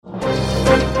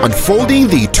unfolding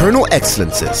the eternal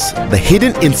excellences, the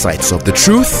hidden insights of the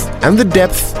truth, and the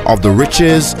depth of the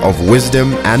riches of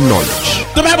wisdom and knowledge.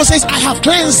 The Bible says, I have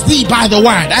cleansed thee by the word.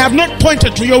 I have not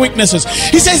pointed to your weaknesses.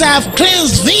 He says, I have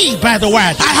cleansed thee by the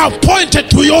word. I have pointed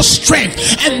to your strength.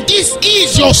 And this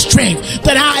is your strength,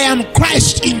 that I am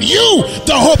Christ in you,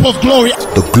 the hope of glory.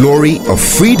 The glory of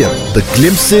freedom, the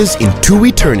glimpses into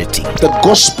eternity. The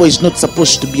gospel is not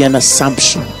supposed to be an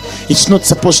assumption. It's not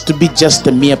supposed to be just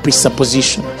a mere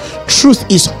presupposition. Truth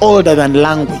is older than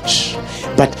language,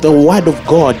 but the word of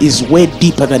God is way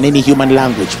deeper than any human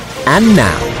language. And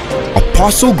now,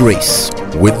 Apostle Grace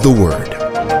with the word.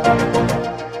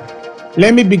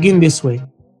 Let me begin this way.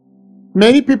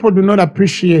 Many people do not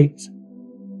appreciate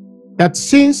that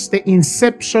since the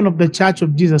inception of the Church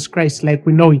of Jesus Christ, like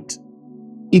we know it,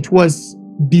 it was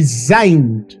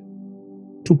designed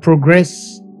to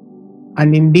progress,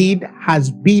 and indeed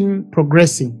has been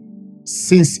progressing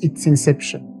since its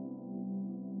inception.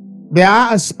 There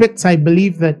are aspects, I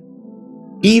believe, that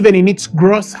even in its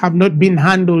growth have not been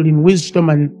handled in wisdom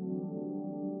and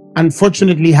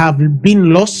unfortunately have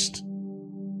been lost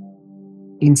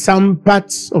in some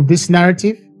parts of this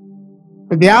narrative.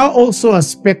 But there are also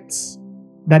aspects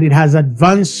that it has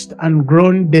advanced and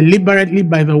grown deliberately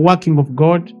by the working of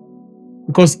God,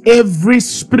 because every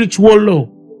spiritual law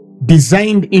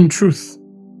designed in truth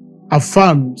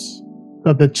affirms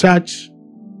that the church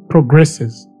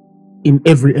progresses in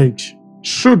every age,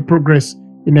 should progress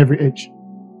in every age.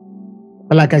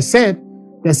 But like I said,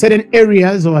 there are certain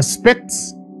areas or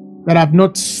aspects that have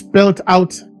not spelled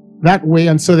out that way.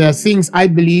 And so there are things I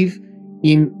believe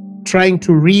in trying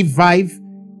to revive,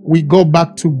 we go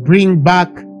back to bring back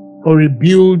or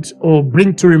rebuild or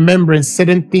bring to remembrance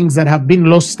certain things that have been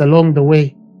lost along the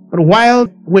way. But while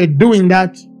we're doing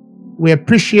that, we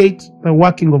appreciate the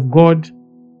working of God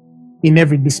in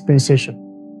every dispensation.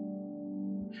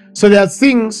 So there are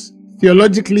things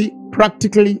theologically,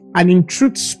 practically, and in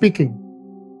truth speaking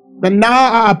that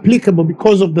now are applicable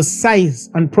because of the size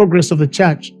and progress of the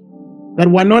church that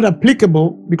were not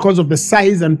applicable because of the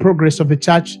size and progress of the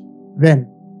church then.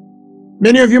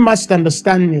 Many of you must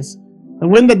understand this.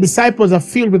 And when the disciples are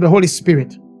filled with the Holy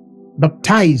Spirit,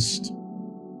 baptized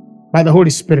by the Holy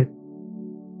Spirit,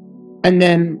 and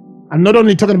then I'm not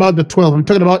only talking about the 12, I'm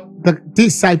talking about the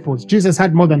disciples. Jesus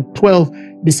had more than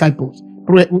 12 disciples.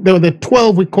 There were the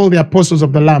 12 we call the apostles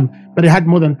of the Lamb, but he had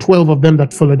more than 12 of them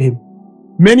that followed him.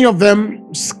 Many of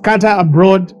them scatter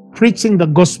abroad preaching the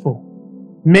gospel,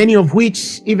 many of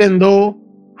which, even though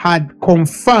had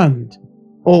confirmed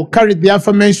or carried the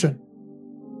affirmation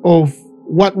of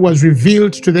what was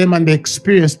revealed to them and they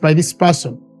experienced by this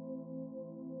person,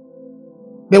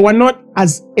 they were not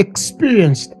as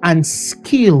experienced and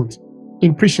skilled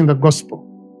in preaching the gospel.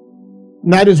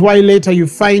 And that is why later you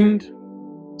find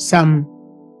some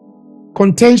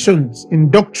contentions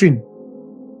in doctrine.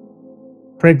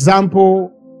 For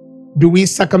example, do we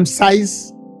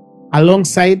circumcise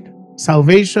alongside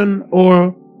salvation,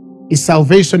 or is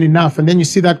salvation enough? And then you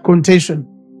see that contention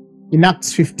in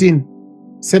Acts 15.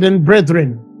 Certain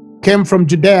brethren came from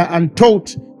Judea and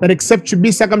taught that except you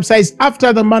be circumcised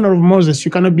after the manner of Moses, you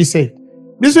cannot be saved.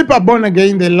 These people are born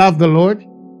again, they love the Lord,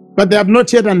 but they have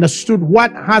not yet understood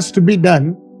what has to be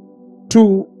done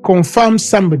to confirm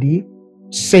somebody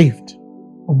saved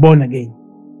or born again.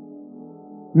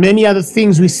 Many other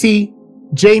things we see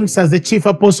James, as the chief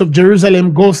apostle of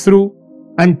Jerusalem, go through,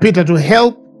 and Peter to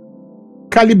help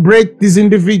calibrate these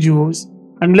individuals,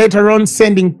 and later on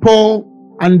sending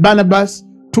Paul and Barnabas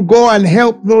to go and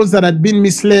help those that had been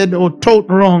misled or taught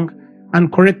wrong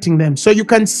and correcting them. So you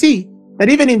can see that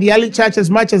even in the early church, as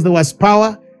much as there was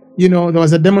power, there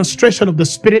was a demonstration of the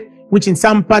Spirit, which in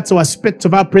some parts or aspects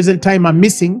of our present time are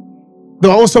missing. There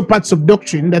are also parts of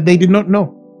doctrine that they did not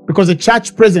know, because the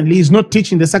church presently is not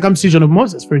teaching the circumcision of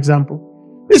Moses, for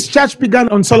example. This church began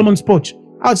on Solomon's porch,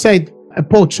 outside a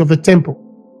porch of the temple.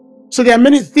 So there are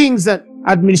many things that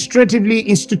administratively,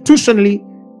 institutionally,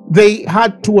 they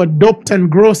had to adopt and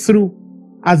grow through.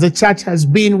 As the church has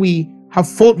been, we have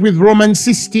fought with Roman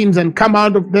systems and come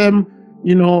out of them,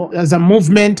 as a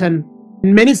movement and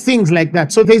many things like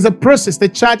that. So there's a process. The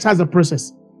church has a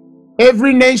process.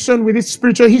 Every nation with its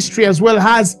spiritual history as well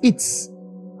has its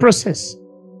process.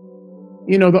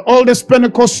 The oldest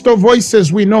Pentecostal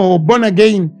voices we know, born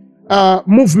again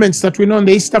movements that we know on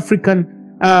the East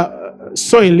African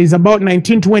soil, is about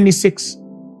 1926.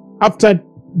 After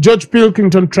George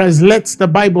Pilkington translates the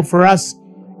Bible for us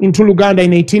into Luganda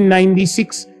in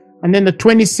 1896. And then the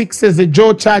 26s, the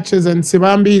Joe Churches and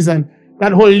Sibambis and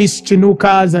that whole list,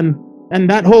 Chinukas and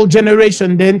that whole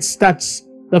generation then starts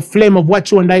the flame of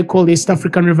what you and I call the East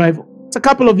African revival. It's a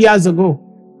couple of years ago.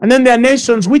 And then there are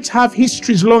nations which have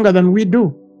histories longer than we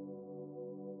do.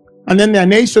 And then there are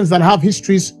nations that have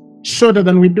histories shorter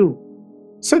than we do.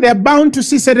 So they're bound to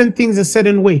see certain things a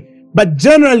certain way. But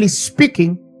generally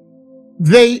speaking,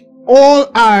 they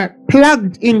all are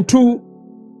plugged into,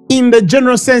 in the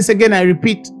general sense, again, I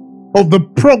repeat, of the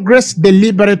progress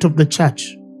deliberate of the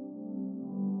church.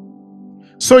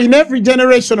 So in every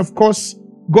generation, of course,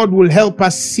 God will help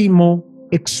us see more,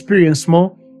 experience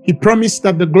more. He promised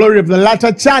that the glory of the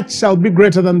latter church shall be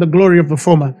greater than the glory of the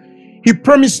former. He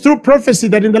promised through prophecy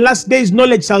that in the last days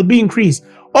knowledge shall be increased.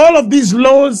 All of these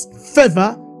laws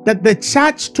favor that the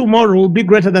church tomorrow will be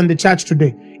greater than the church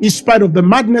today. In spite of the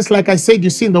madness, like I said,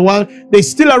 you see in the world, there's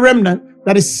still a remnant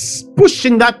that is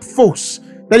pushing that force,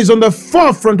 that is on the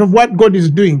forefront of what God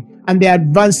is doing, and they're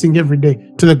advancing every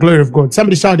day to the glory of God.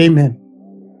 Somebody shout amen.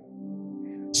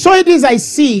 So it is I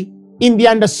see in the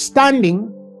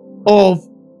understanding of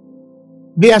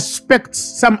the aspects,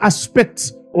 some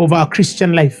aspects of our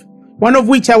Christian life, one of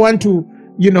which I want to,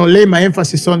 lay my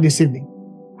emphasis on this evening.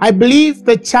 I believe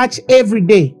the church every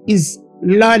day is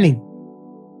learning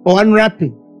or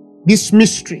unwrapping this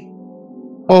mystery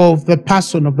of the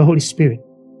person of the Holy Spirit.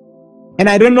 And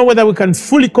I don't know whether we can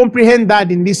fully comprehend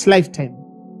that in this lifetime.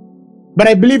 But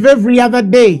I believe every other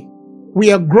day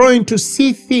we are growing to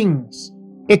see things,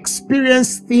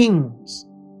 experience things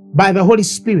by the Holy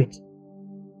Spirit,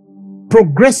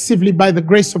 progressively by the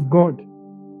grace of God.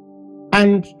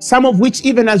 And some of which,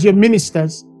 even as your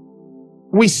ministers,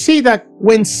 we see that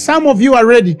when some of you are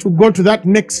ready to go to that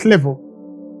next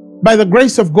level, by the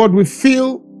grace of God, we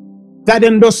feel that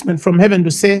endorsement from heaven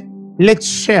to say, let's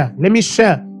share. Let me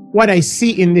share what I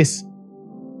see in this.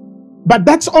 But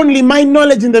that's only my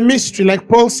knowledge in the mystery, like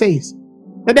Paul says.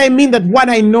 That I mean that what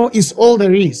I know is all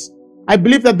there is. I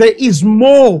believe that there is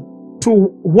more to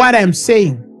what I'm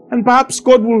saying. And perhaps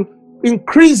God will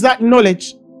increase that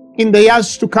knowledge in the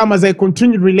years to come as I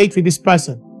continue to relate with this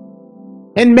person.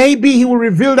 And maybe he will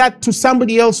reveal that to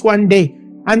somebody else one day,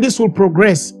 and this will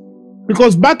progress.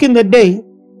 Because back in the day,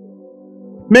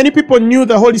 many people knew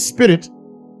the Holy Spirit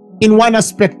in one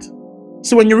aspect.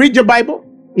 So when you read your Bible,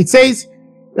 it says,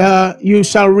 you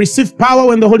shall receive power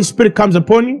when the Holy Spirit comes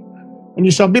upon you, and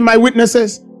you shall be my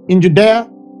witnesses in Judea,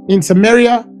 in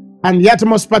Samaria, and the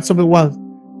uttermost parts of the world.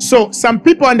 So some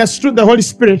people understood the Holy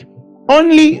Spirit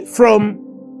only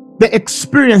from the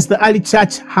experience the early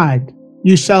church had.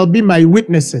 You shall be my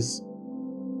witnesses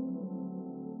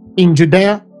in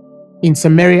Judea, in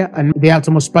Samaria, and the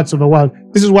uttermost parts of the world.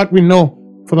 This is what we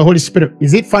know for the Holy Spirit.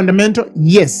 Is it fundamental?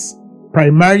 Yes.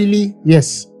 Primarily,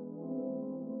 yes.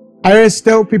 I always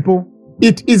tell people,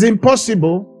 it is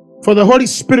impossible for the Holy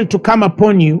Spirit to come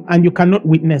upon you and you cannot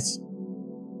witness.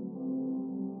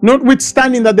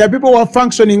 Notwithstanding that there are people who are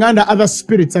functioning under other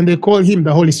spirits and they call him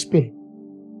the Holy Spirit.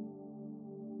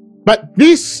 But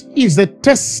this is the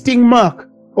testing mark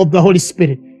of the Holy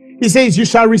Spirit. He says, you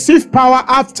shall receive power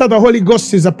after the Holy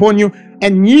Ghost is upon you,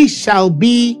 and ye shall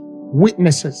be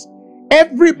witnesses.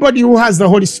 Everybody who has the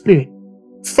Holy Spirit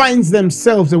finds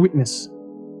themselves a witness.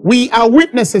 We are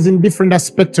witnesses in different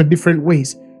aspects or different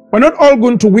ways. We're not all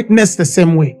going to witness the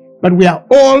same way, but we are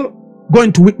all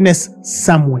going to witness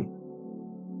some way.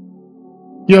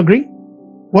 Do you agree?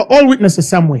 We're all witnesses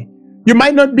some way. You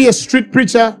might not be a street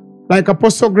preacher like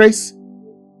Apostle Grace,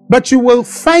 but you will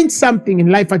find something in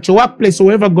life at your workplace or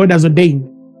wherever God has ordained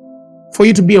for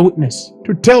you to be a witness,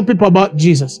 to tell people about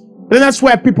Jesus. And that's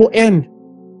where people end.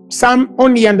 Some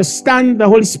only understand the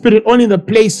Holy Spirit only in the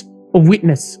place of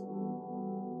witness.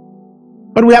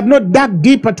 But we have not dug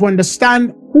deeper to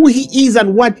understand who he is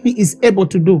and what he is able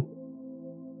to do.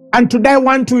 And today I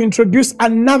want to introduce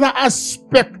another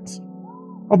aspect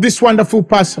of this wonderful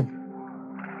person.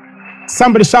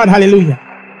 Somebody shout hallelujah.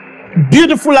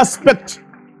 Beautiful aspect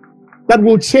that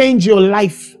will change your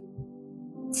life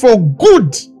for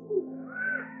good.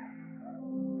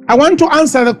 I want to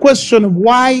answer the question of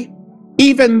why,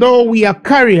 even though we are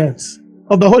carriers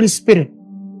of the Holy Spirit,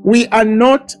 we are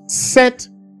not set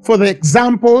for the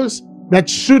examples that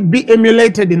should be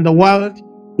emulated in the world,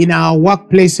 in our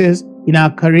workplaces, in our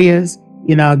careers,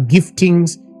 in our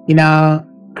giftings, in our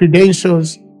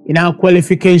credentials, in our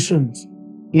qualifications,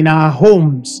 in our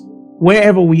homes,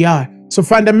 wherever we are. So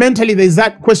fundamentally, there's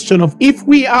that question of if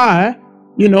we are,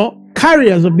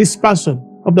 carriers of this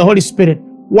person, of the Holy Spirit,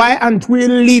 why aren't we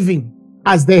living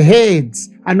as the heads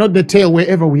and not the tail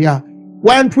wherever we are?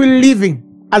 Why aren't we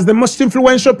living as the most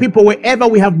influential people wherever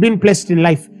we have been placed in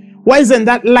life? Why isn't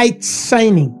that light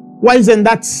shining? Why isn't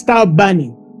that star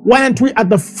burning? Why aren't we at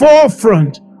the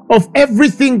forefront of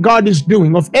everything God is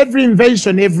doing, of every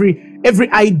invention,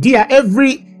 every idea,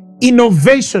 every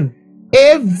innovation,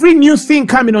 every new thing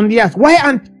coming on the earth? Why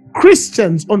aren't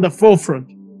Christians on the forefront.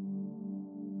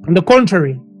 On the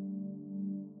contrary,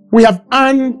 we have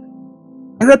earned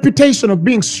a reputation of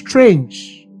being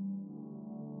strange.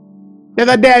 The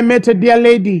other day I met a dear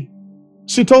lady.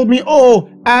 She told me, oh,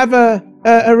 I have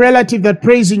a relative that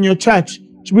prays in your church.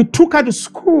 We took her to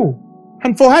school.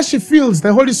 And for her, she feels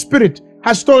the Holy Spirit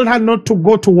has told her not to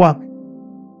go to work.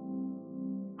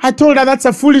 I told her that's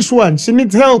a foolish one. She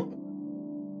needs help.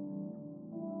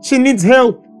 She needs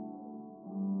help.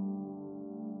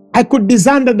 I could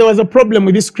discern that there was a problem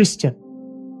with this Christian.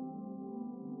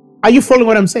 Are you following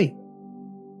what I'm saying?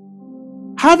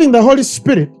 Having the Holy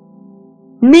Spirit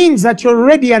means that you're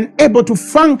ready and able to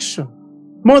function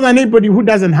more than anybody who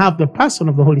doesn't have the person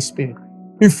of the Holy Spirit.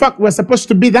 In fact, we're supposed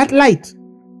to be that light.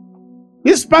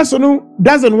 This person who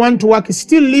doesn't want to work is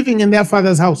still living in their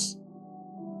father's house.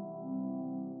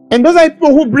 And those are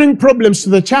people who bring problems to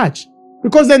the church,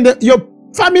 because then your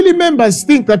family members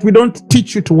think that we don't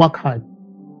teach you to work hard.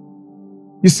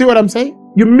 You see what I'm saying?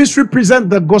 You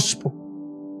misrepresent the gospel.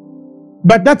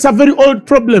 But that's a very old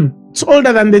problem. It's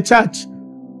older than the church,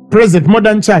 present,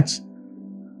 modern church.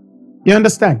 You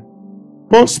understand?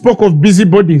 Paul spoke of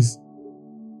busybodies,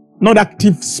 not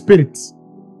active spirits.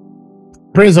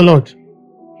 Praise the Lord.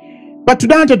 But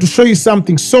today I wanted to show you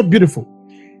something so beautiful.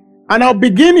 And I'll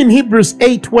begin in Hebrews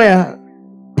 8, where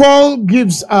Paul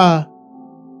gives us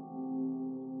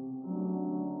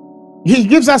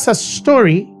a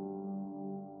story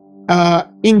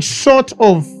in short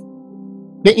of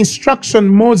the instruction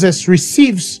Moses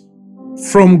receives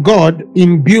from God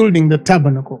in building the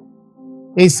tabernacle.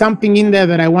 There's something in there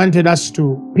that I wanted us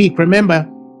to pick. Remember,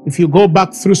 if you go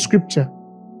back through scripture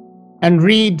and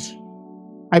read,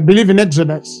 I believe in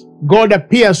Exodus, God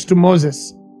appears to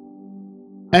Moses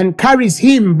and carries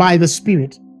him by the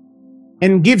Spirit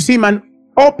and gives him an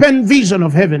open vision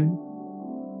of heaven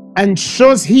and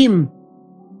shows him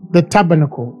the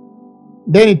tabernacle.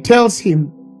 Then he tells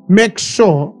him, make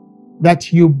sure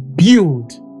that you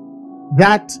build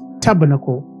that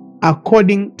tabernacle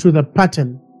according to the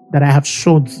pattern that I have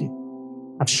showed thee.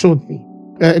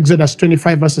 Exodus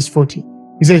 25 verses 40.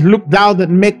 He says, look thou that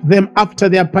make them after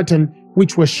their pattern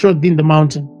which was showed in the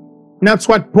mountain. And that's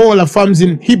what Paul affirms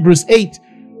in Hebrews 8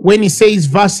 when he says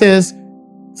verses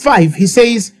 5. He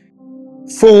says,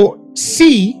 for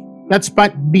see, that's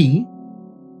part B,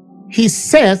 he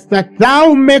says that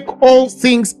thou make all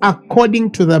things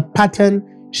according to the pattern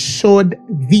showed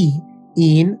thee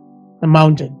in the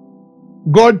mountain.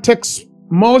 God takes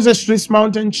Moses to this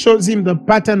mountain, shows him the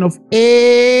pattern of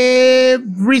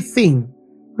everything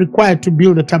required to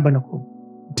build a tabernacle.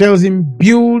 Tells him,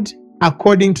 build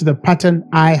according to the pattern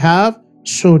I have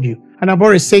showed you. And I've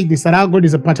already said this, that our God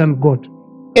is a pattern God.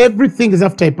 Everything is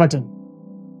after a pattern.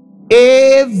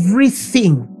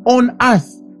 Everything on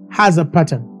earth has a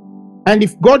pattern. And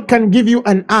if God can give you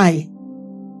an eye,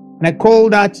 and I call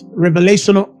that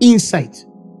revelational insight,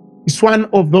 it's one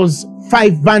of those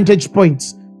 5 vantage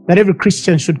points that every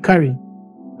Christian should carry.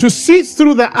 To see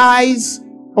through the eyes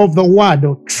of the word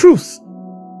or truth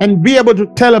and be able to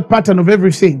tell a pattern of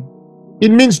everything. It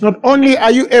means not only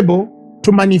are you able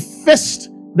to manifest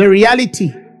the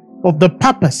reality of the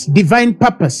purpose, divine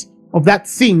purpose of that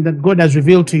thing that God has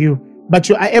revealed to you, but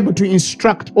you are able to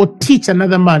instruct or teach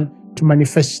another man to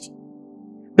manifest.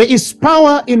 There is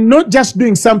power in not just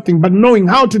doing something, but knowing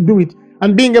how to do it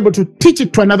and being able to teach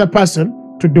it to another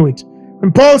person to do it.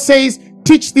 And Paul says,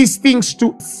 teach these things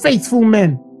to faithful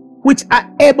men, which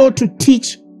are able to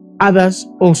teach others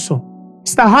also.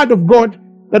 It's the heart of God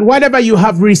that whatever you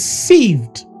have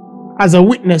received as a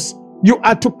witness, you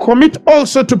are to commit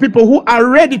also to people who are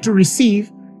ready to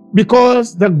receive,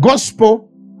 because the gospel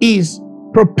is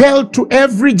propelled to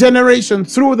every generation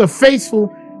through the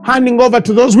faithful, handing over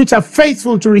to those which are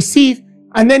faithful to receive,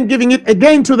 and then giving it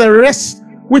again to the rest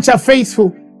which are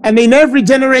faithful. And in every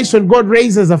generation, God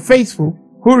raises a faithful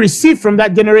who receive from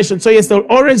that generation. So yes, there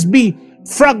will always be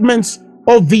fragments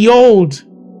of the old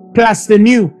plus the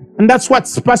new. And that's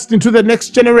what's passed into the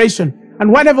next generation.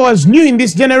 And whatever was new in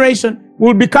this generation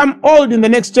will become old in the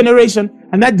next generation,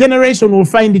 and that generation will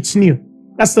find it's new.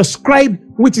 That's the scribe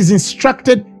which is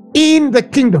instructed in the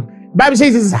kingdom. The Bible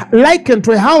says it's likened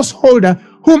to a householder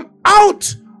whom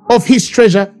out of his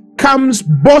treasure comes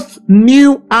both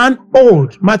new and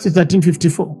old. Matthew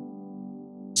 13:54.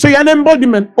 So you're an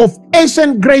embodiment of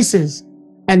ancient graces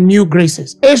and new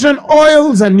graces, ancient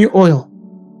oils and new oil.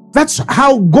 That's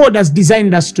how God has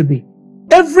designed us to be.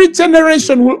 Every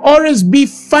generation will always be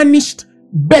furnished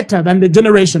better than the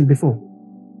generation before.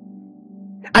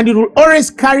 And it will always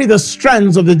carry the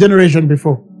strands of the generation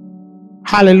before.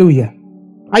 Hallelujah.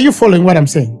 Are you following what I'm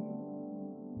saying?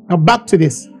 Now back to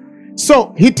this.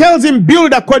 So he tells him,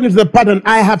 build according to the pattern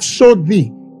I have showed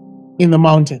thee in the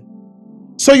mountain.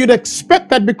 So you'd expect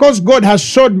that because God has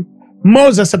showed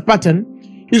Moses a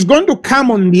pattern, he's going to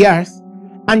come on the earth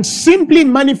and simply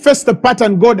manifest the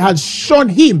pattern God has shown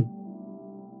him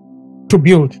to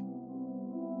build.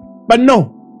 But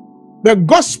no, the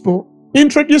gospel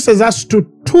introduces us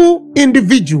to two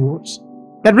individuals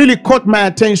that really caught my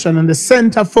attention and the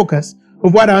center focus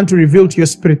of what I want to reveal to your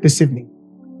spirit this evening.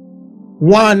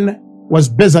 One was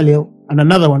Bezalel and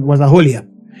another one was Aholiab.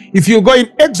 If you go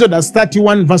in Exodus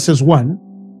 31 verses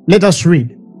 1, let us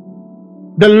read.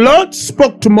 The Lord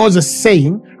spoke to Moses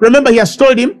saying, remember he has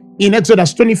told him in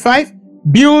Exodus 25,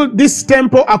 build this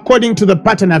temple according to the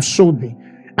pattern I've showed thee.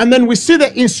 And then we see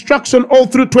the instruction all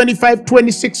through 25,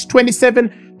 26,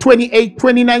 27, 28,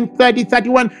 29, 30,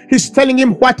 31. He's telling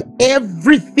him what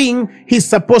everything he's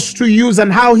supposed to use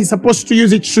and how he's supposed to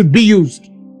use it should be used.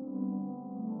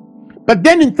 But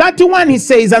then in 31 he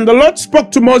says, and the Lord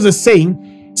spoke to Moses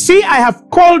saying, see, I have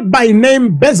called by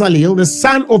name Bezalel, the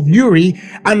son of Uri,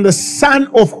 and the son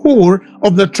of Hur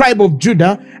of the tribe of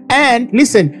Judah. And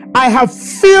listen, I have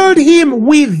filled him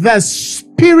with the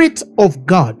Spirit of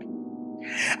God.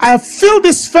 I have filled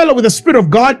this fellow with the Spirit of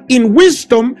God in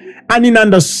wisdom and in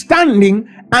understanding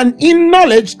and in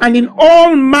knowledge and in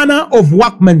all manner of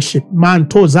workmanship.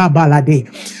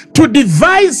 To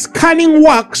devise cunning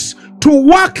works, to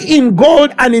work in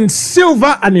gold and in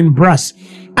silver and in brass,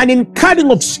 and in cutting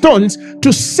of stones,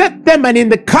 to set them, and in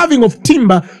the carving of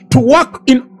timber, to work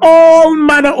in all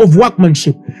manner of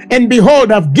workmanship. And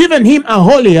behold, I've given him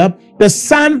Aholiab, the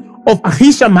son of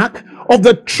Ahishamach, of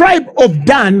the tribe of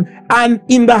Dan, and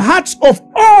in the hearts of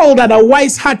all that are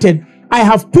wise-hearted, I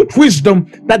have put wisdom,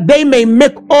 that they may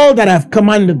make all that I have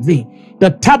commanded thee. The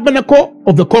tabernacle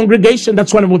of the congregation,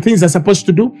 that's one of the things they're supposed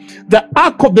to do. The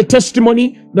ark of the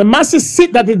testimony, the mercy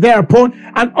seat that is thereupon,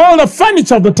 and all the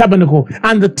furniture of the tabernacle,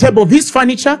 and the table of his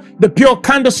furniture, the pure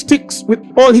candlesticks with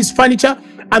all his furniture,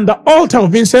 and the altar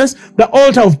of incense, the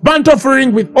altar of burnt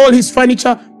offering with all his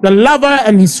furniture, the laver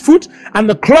and his foot, and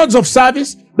the cloths of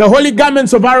service, the holy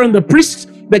garments of Aaron the priest,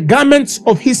 the garments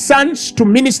of his sons to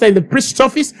minister in the priest's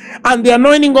office, and the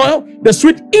anointing oil, the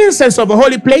sweet incense of the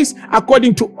holy place,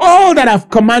 according to all that I've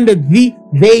commanded thee,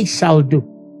 they shall do.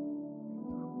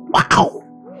 Wow.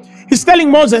 He's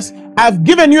telling Moses, I've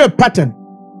given you a pattern,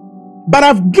 but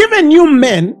I've given you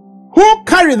men who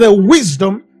carry the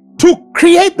wisdom to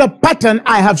create the pattern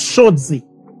I have showed thee.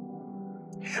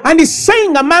 And he's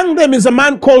saying among them is a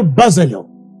man called Bezalel.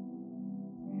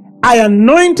 I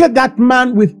anointed that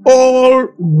man with all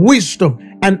wisdom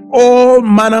and all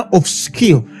manner of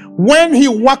skill. When he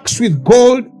works with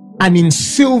gold and in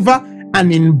silver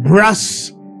and in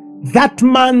brass, that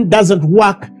man doesn't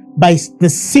work by the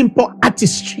simple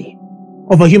artistry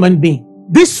of a human being.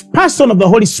 This person of the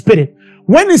Holy Spirit,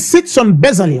 when he sits on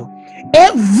Bezalel,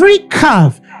 every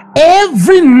curve,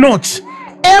 every notch,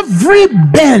 every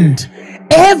bend,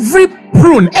 every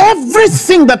prune,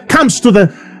 everything that comes to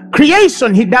the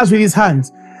creation he does with his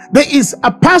hands, there is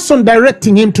a person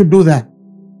directing him to do that.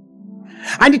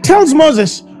 And he tells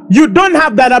Moses, you don't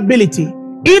have that ability,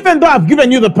 even though I've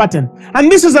given you the pattern. And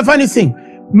this is a funny thing.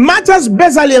 Much as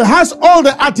Bezalel has all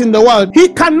the art in the world, he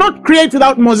cannot create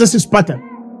without Moses' pattern.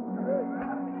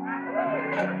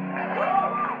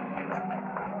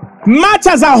 Much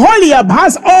as Aholiab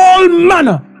has all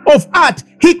manner of art,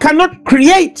 he cannot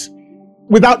create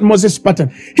without Moses' pattern.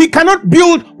 He cannot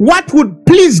build what would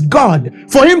please God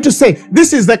for him to say,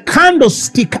 this is the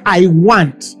candlestick I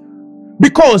want.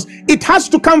 Because it has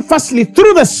to come firstly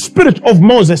through the spirit of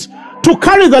Moses to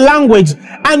carry the language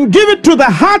and give it to the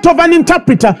heart of an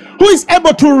interpreter who is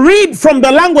able to read from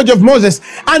the language of Moses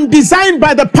and design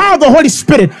by the power of the Holy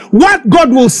Spirit what God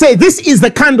will say. This is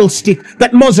the candlestick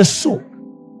that Moses saw.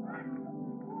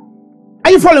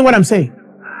 Are you following what I'm saying?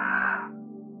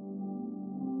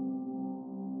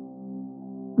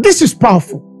 This is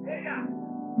powerful.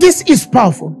 This is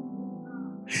powerful.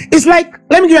 It's like,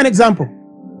 let me give you an example.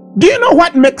 Do you know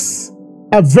what makes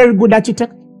a very good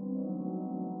architect?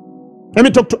 Let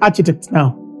me talk to architects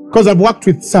now, because I've worked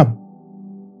with some.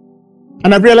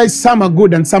 And I've realized some are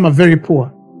good and some are very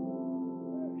poor.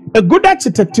 A good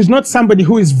architect is not somebody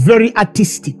who is very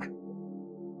artistic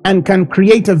and can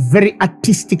create a very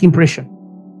artistic impression.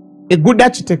 A good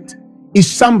architect is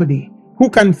somebody who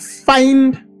can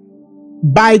find,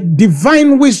 by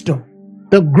divine wisdom,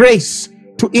 the grace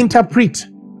to interpret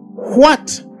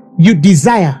what you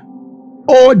desire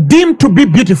or deem to be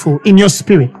beautiful in your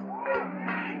spirit.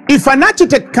 If an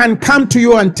architect can come to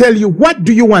you and tell you, what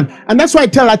do you want? And that's why I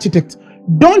tell architects,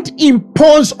 don't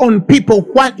impose on people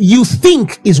what you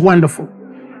think is wonderful.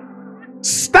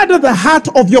 Study the heart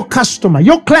of your customer,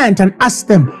 your client, and ask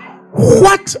them,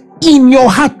 what in your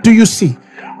heart do you see?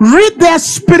 Read their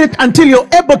spirit until you're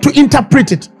able to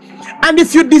interpret it. And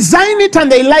if you design it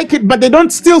and they like it, but they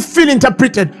don't still feel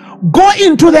interpreted, go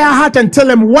into their heart and tell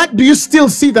them, what do you still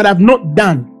see that I've not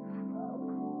done?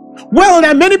 Well,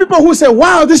 there are many people who say,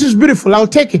 wow, this is beautiful, I'll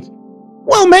take it.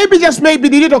 Well, maybe, just maybe,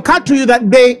 did it occur to you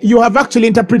that you have actually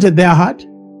interpreted their heart?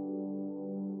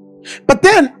 But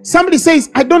then somebody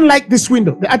says, I don't like this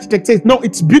window. The architect says, no,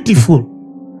 it's beautiful.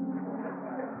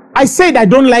 I said, I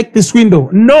don't like this window.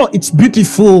 No, it's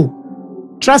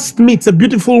beautiful. Trust me, it's a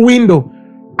beautiful window.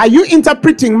 Are you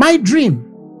interpreting my dream?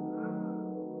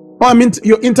 Or I mean,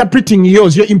 you're interpreting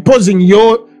yours. You're imposing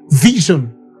your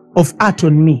vision of art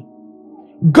on me.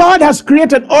 God has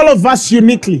created all of us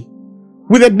uniquely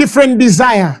with a different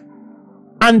desire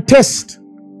and taste.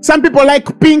 Some people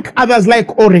like pink, others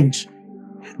like orange.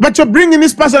 But you're bringing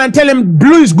this person and tell him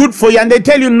blue is good for you, and they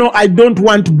tell you, no, I don't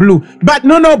want blue. But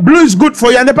no, blue is good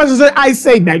for you. And the person says, I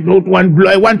said I don't want blue,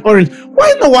 I want orange.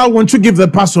 Why in the world won't you give the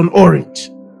person orange?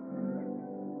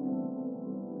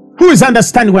 Who is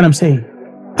understanding what I'm saying?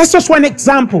 That's just one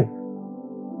example.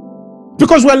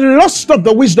 Because we're lost of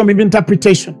the wisdom of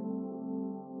interpretation.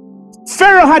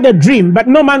 Pharaoh had a dream, but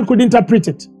no man could interpret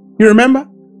it. You remember?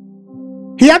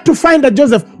 He had to find a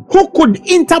Joseph who could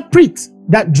interpret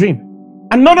that dream.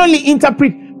 And not only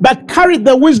interpret, but carry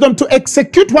the wisdom to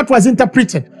execute what was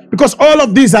interpreted. Because all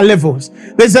of these are levels.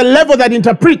 There's a level that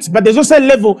interprets, but there's also a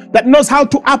level that knows how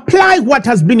to apply what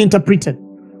has been interpreted.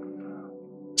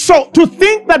 So to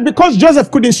think that because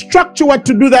Joseph could instruct you what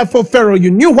to do, therefore Pharaoh,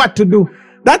 you knew what to do,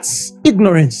 that's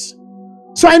ignorance.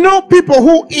 So I know people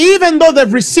who, even though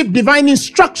they've received divine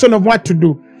instruction of what to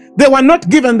do, they were not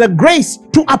given the grace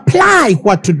to apply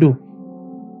what to do.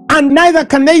 And neither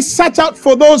can they search out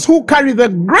for those who carry the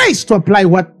grace to apply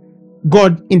what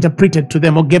God interpreted to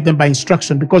them or gave them by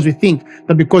instruction, because we think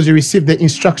that because you received the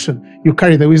instruction, you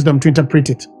carry the wisdom to interpret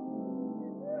it.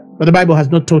 But the Bible has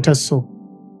not taught us so.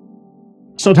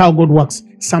 It's not how God works.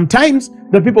 Sometimes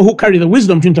the people who carry the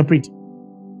wisdom to interpret,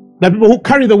 the people who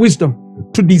carry the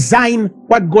wisdom to design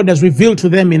what God has revealed to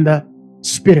them in the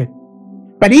spirit.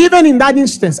 But even in that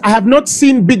instance, I have not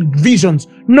seen big visions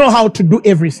know how to do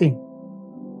everything.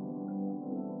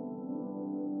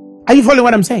 Are you following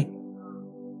what I'm saying?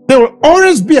 There will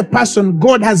always be a person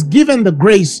God has given the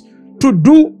grace to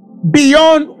do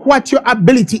beyond what your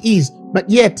ability is, but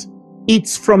yet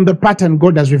it's from the pattern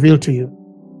God has revealed to you.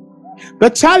 The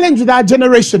challenge with our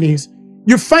generation is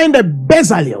you find a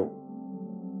Bezalel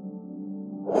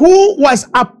who was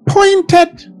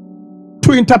appointed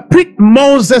to interpret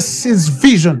Moses'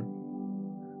 vision,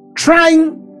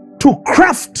 trying to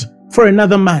craft for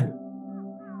another man.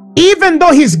 Even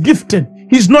though he's gifted,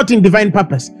 he's not in divine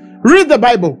purpose. Read the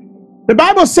Bible. The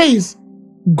Bible says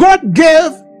God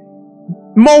gave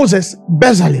Moses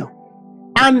Bezalel,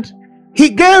 and he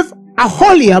gave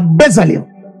Aholiab Bezalel.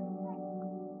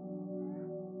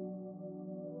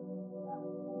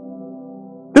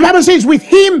 The Bible says with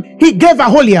him he gave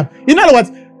Aholiab. In other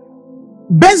words,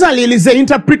 Bezalel is the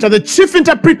interpreter, the chief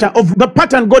interpreter of the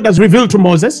pattern God has revealed to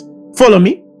Moses. Follow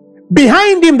me.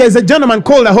 Behind him there's a gentleman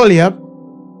called Aholiab.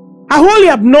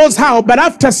 Aholiab knows how, but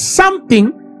after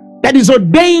something that is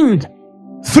ordained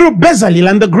through Bezalel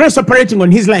and the grace operating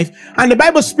on his life. And the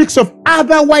Bible speaks of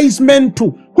other wise men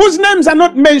too, whose names are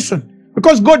not mentioned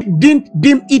because God didn't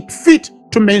deem it fit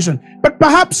to mention. But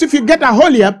perhaps if you get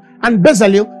Aholiab and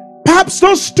Bezalel, perhaps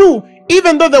those two,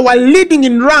 even though they were leading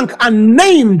in rank and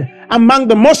named among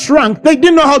the most ranked, they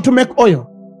didn't know how to make oil.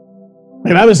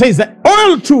 The Bible says that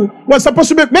oil too was supposed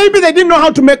to be, maybe they didn't know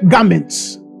how to make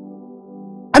garments.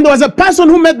 And there was a person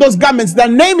who made those garments. Their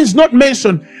name is not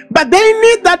mentioned, but they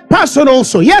need that person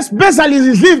also. Yes, Bezalel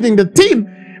is leading the team,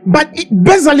 but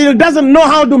Bezalel doesn't know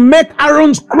how to make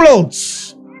Aaron's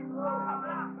clothes.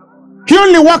 He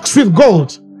only works with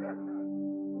gold.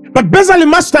 But Bezalel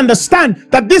must understand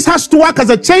that this has to work as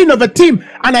a chain of a team,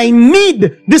 and I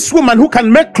need this woman who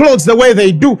can make clothes the way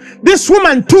they do. This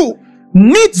woman too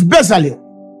needs Bezalel,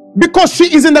 because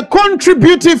she is in the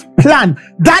contributive plan,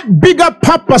 that bigger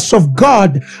purpose of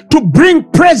God to bring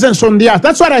presence on the earth.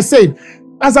 That's what I said.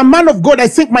 As a man of God, I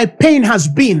think my pain has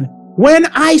been when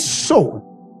I saw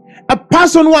a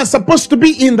person who was supposed to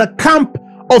be in the camp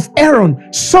of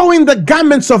Aaron, sewing the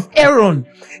garments of Aaron,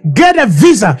 get a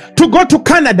visa to go to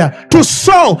Canada to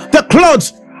sew the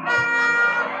clothes.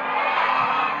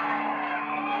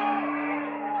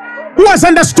 Who has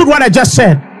understood what I just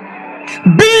said?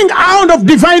 Being out of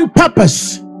divine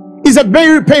purpose is a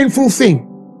very painful thing.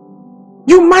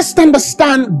 You must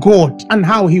understand God and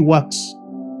how he works.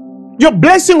 Your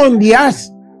blessing on the earth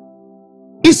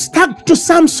is stuck to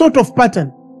some sort of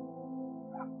pattern.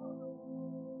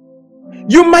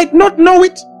 You might not know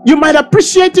it, you might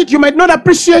appreciate it, you might not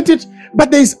appreciate it, but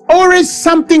there's always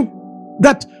something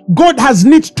that God has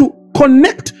need to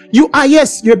connect. You are,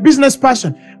 yes, you're a business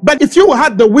person, but if you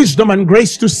had the wisdom and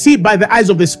grace to see by the eyes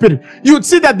of the Spirit, you would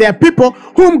see that there are people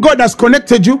whom God has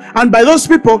connected you, and by those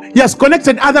people He has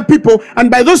connected other people,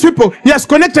 and by those people He has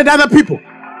connected other people.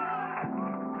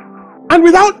 And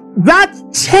without that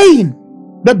chain,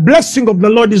 the blessing of the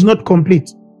Lord is not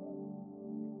complete.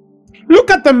 Look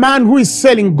at the man who is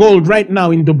selling gold right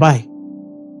now in Dubai.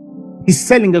 He's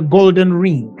selling a golden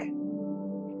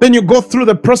ring. Then you go through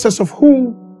the process of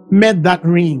who made that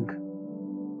ring,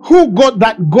 who got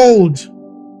that gold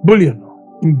bullion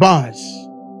in bars,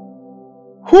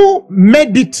 who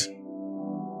made it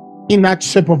in that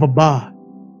shape of a bar,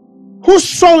 who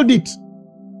sold it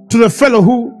to the fellow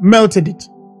who melted it.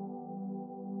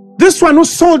 This one who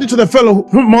sold it to the fellow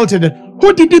who melted it,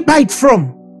 who did he buy it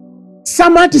from?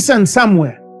 Some artisan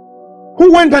somewhere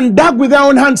who went and dug with their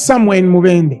own hands somewhere in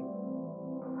Mubende.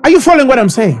 Are you following what I'm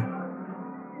saying?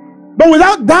 But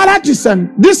without that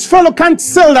artisan, this fellow can't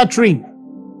sell that ring.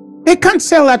 They can't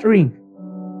sell that ring.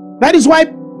 That is why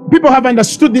people have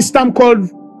understood this term called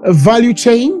a value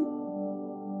chain.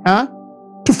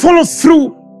 To follow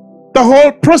through the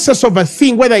whole process of a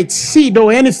thing, whether it's seed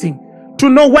or anything, to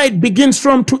know where it begins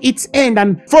from to its end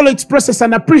and follow its process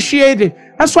and appreciate it.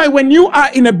 That's why when you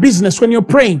are in a business, when you're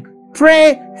praying,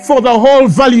 pray for the whole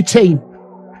value chain.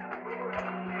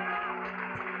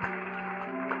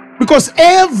 Because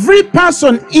every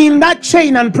person in that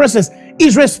chain and process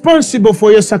is responsible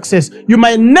for your success. You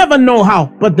might never know how,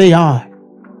 but they are.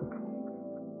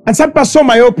 And some people are so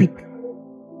myopic.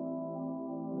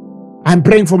 I'm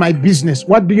praying for my business.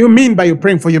 What do you mean by you're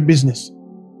praying for your business?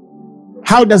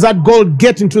 How does that gold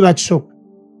get into that shop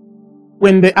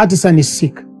when the artisan is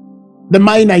sick? The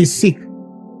miner is sick.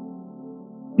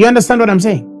 You understand what I'm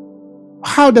saying?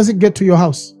 How does it get to your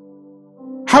house?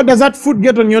 How does that food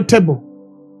get on your table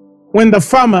when the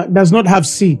farmer does not have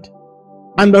seed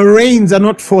and the rains are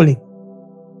not falling?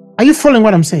 Are you following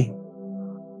what I'm saying?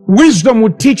 Wisdom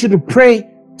would teach you to pray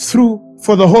through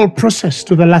for the whole process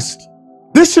to the last.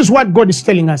 This is what God is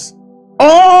telling us.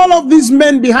 All of these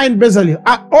men behind Bezalel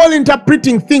are all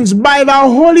interpreting things by the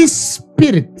Holy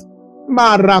Spirit.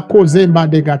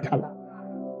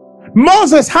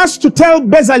 Moses has to tell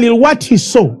Bezalel what he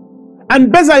saw,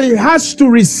 and Bezalel has to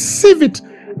receive it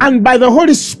and by the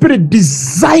Holy Spirit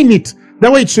design it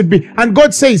the way it should be. And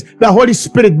God says the Holy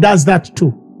Spirit does that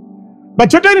too.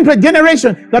 But you're turning to a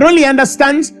generation that only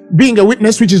understands being a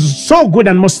witness, which is so good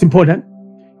and most important.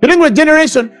 You're turning to a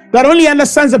generation that only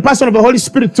understands the person of the Holy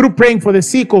Spirit through praying for the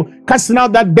sick or casting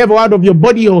out that devil out of your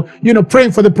body or,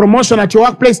 praying for the promotion at your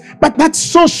workplace. But that's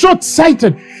so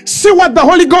short-sighted. See what the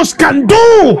Holy Ghost can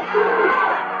do.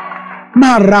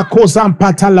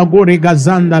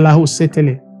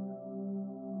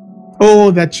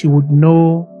 Oh, that you would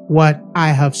know what I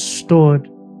have stored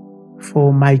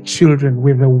for my children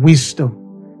with the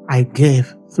wisdom I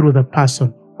gave through the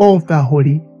person of the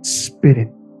Holy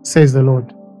Spirit, says the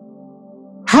Lord.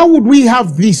 How would we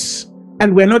have this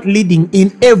and we're not leading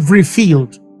in every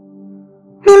field?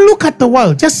 No, look at the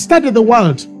world. Just study the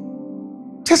world.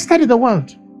 Just study the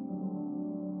world.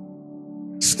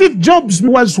 Steve Jobs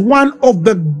was one of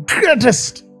the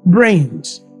greatest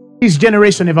brains his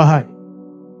generation ever had.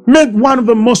 Made one of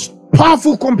the most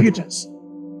powerful computers.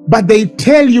 But they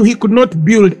tell you he could not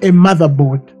build a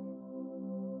motherboard.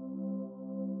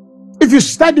 If you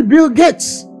study Bill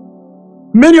Gates,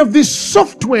 many of these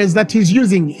softwares that he's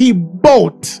using, he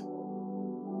bought.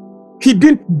 He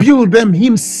didn't build them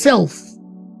himself.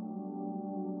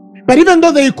 But even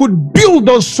though they could build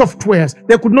those softwares,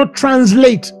 they could not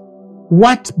translate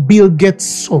what Bill Gates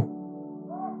saw.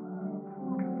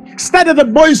 Study the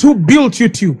boys who built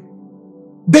YouTube.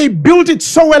 They built it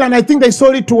so well, and I think they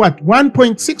sold it to what?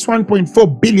 $1.6,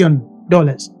 $1.4 billion.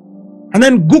 And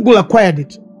then Google acquired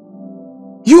it.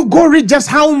 You go read just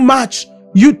how much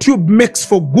YouTube makes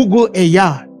for Google a year.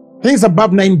 I think it's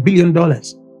above $9 billion.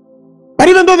 But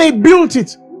even though they built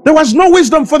it, there was no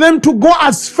wisdom for them to go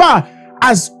as far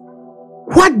as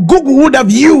what Google would have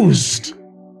used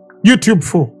YouTube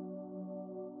for.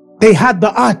 They had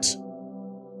the art.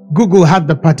 Google had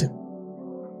the pattern.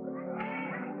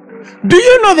 Do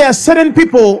you know there are certain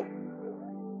people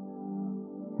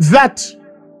that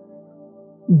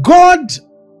God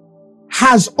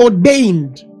has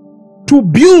ordained to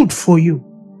build for you?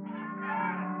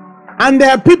 And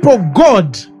there are people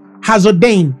God has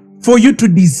ordained for you to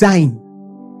design.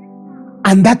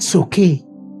 And that's okay.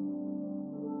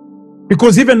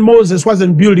 Because even Moses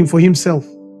wasn't building for himself.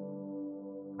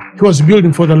 he was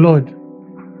building for the Lord.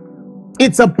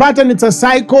 It's a pattern, it's a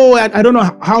cycle. I don't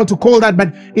know how to call that,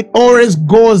 but it always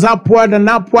goes upward and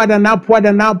upward and upward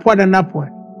and upward and upward.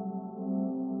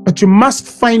 But you must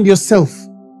find yourself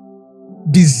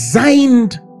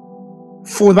designed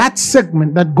for that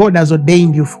segment that God has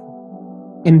ordained you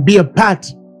for, and be a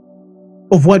part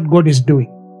of what God is doing.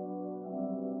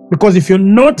 Because if you're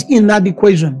not in that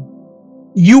equation,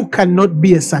 you cannot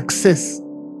be a success.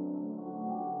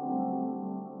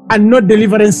 And no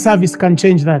deliverance service can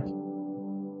change that.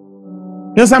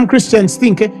 You know, some Christians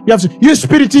think you have to, your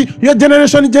spirit, your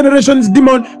generation is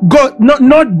demon. God,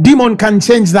 no demon can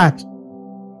change that.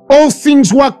 All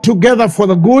things work together for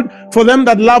the good, for them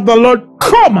that love the Lord,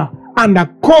 and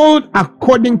are called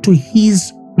according to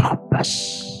his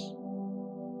purpose.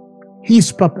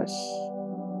 His purpose.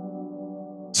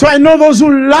 So I know those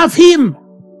who love him,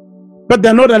 but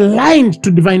they're not aligned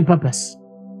to divine purpose.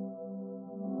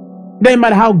 No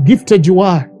matter how gifted you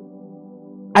are.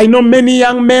 I know many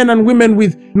young men and women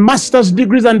with master's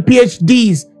degrees and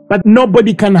PhDs, but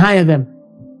nobody can hire them.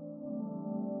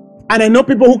 And I know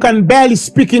people who can barely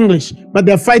speak English, but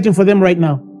they're fighting for them right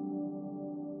now.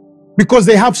 Because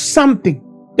they have something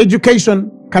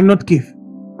education cannot give.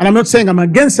 And I'm not saying I'm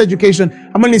against education.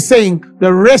 I'm only saying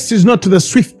the race is not to the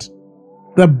swift.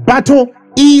 The battle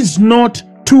is not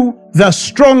to the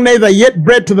strong, neither yet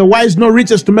bread to the wise, nor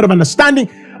riches to men of understanding,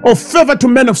 or favor to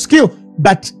men of skill.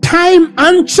 But time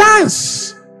and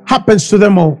chance happens to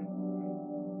them all.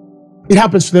 It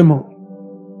happens to them all.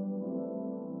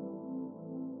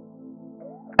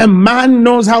 A man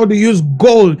knows how to use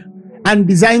gold and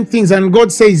design things, and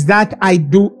God says that I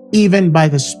do even by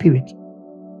the Spirit.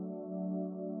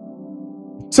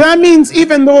 So that means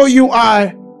even though you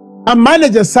are a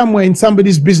manager somewhere in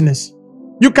somebody's business,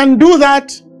 you can do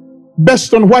that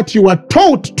based on what you are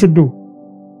taught to do.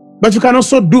 But you can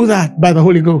also do that by the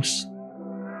Holy Ghost.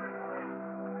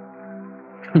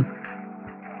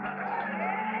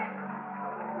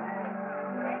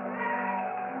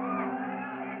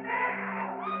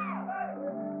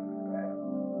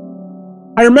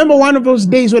 I remember one of those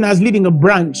days when I was leading a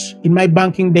branch in my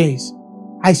banking days.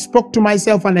 I spoke to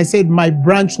myself and I said, my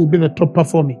branch will be the top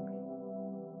performing.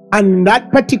 And that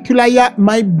particular year,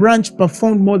 my branch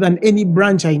performed more than any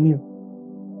branch I knew.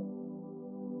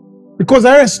 Because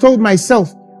I always told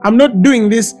myself, I'm not doing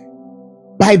this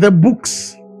by the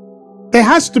books. There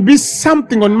has to be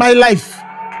something on my life,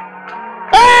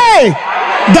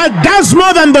 that does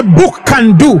more than the book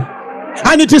can do.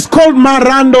 And it is called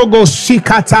Marando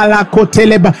Goshikatala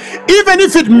Koteleba. Even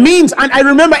if it means, and I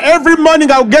remember every morning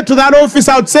I'll get to that office,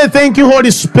 I would say, thank you, Holy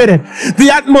Spirit.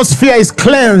 The atmosphere is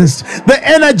cleansed. The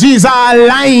energies are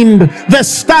aligned. The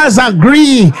stars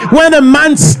agree. When a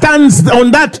man stands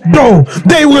on that door,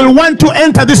 they will want to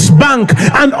enter this bank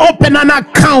and open an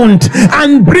account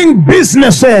and bring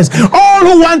businesses. All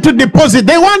who want to deposit,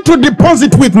 they want to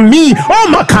deposit with me.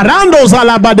 Oh, Makarando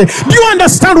Zalabade. Do you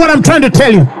understand what I'm trying to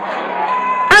tell you?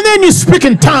 And then you speak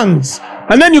in tongues.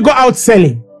 And then you go out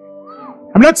selling.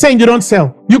 I'm not saying you don't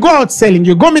sell. You go out selling.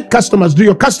 You go meet customers. Do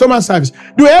your customer service.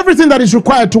 Do everything that is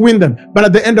required to win them. But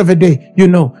at the end of the day, you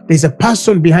know there's a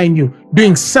person behind you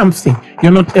doing something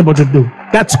you're not able to do.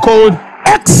 That's called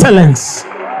excellence.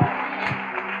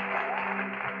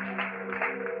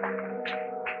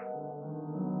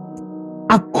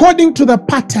 According to the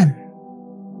pattern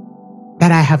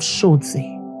that I have showed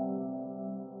thee.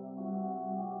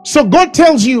 So God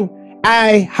tells you,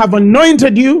 I have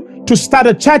anointed you to start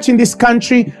a church in this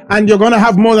country, and you're going to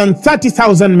have more than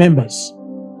 30,000 members.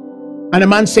 And a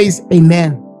man says,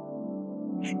 amen.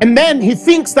 And then he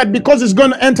thinks that because he's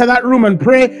going to enter that room and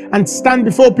pray and stand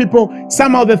before people,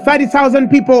 somehow the 30,000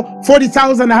 people,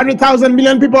 40,000, 100,000,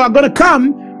 million people are going to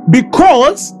come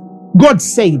because God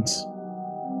said.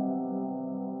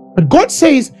 But God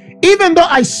says, even though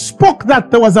I spoke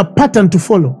that, there was a pattern to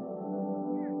follow.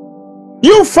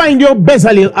 You find your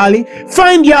Bezalel Ali,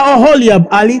 find your Oholiab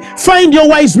Ali, find your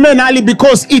wise men Ali,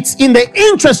 because it's in the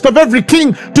interest of every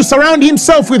king to surround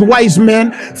himself with wise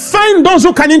men. Find those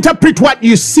who can interpret what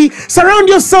you see. Surround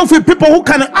yourself with people who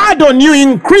can add on you,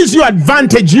 increase you,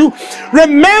 advantage you.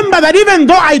 Remember that even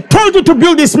though I told you to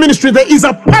build this ministry, there is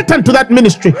a pattern to that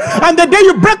ministry. And the day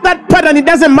you break that pattern, it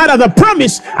doesn't matter the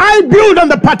promise. I build on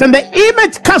the pattern. The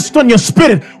image cast on your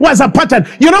spirit was a pattern.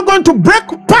 You're not going to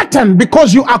break pattern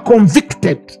because you are convicted.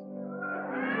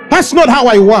 That's not how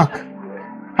I work.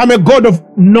 I'm a God of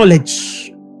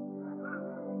knowledge.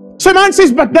 So man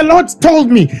says, but the Lord told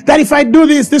me that if I do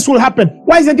this, this will happen.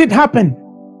 Why isn't it happen?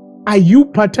 Are you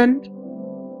patterned?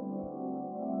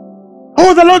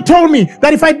 Oh, the Lord told me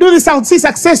that if I do this, I'll see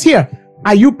success here.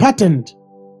 Are you patterned?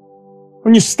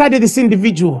 when you study this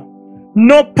individual,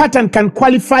 no pattern can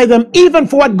qualify them even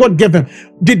for what God gave them.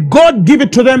 Did God give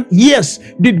it to them? Yes.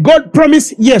 Did God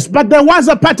promise? Yes. But there was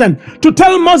a pattern. To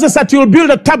tell Moses that you'll build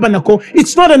a tabernacle,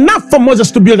 it's not enough for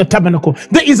Moses to build a tabernacle.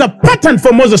 There is a pattern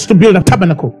for Moses to build a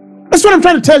tabernacle. That's what I'm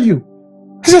trying to tell you.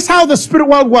 This is how the spirit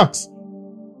world works.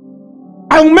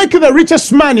 I will make you the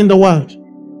richest man in the world.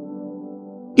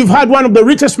 You've heard one of the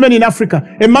richest men in Africa.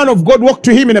 A man of God walked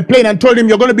to him in a plane and told him,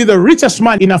 you're going to be the richest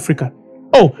man in Africa.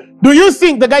 Oh, do you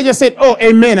think the guy just said, oh,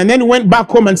 amen, and then went back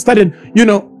home and started,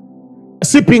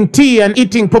 sipping tea and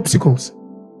eating popsicles,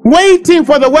 waiting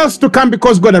for the wealth to come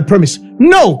because God had promised?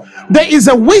 No, there is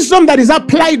a wisdom that is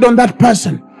applied on that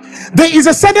person. There is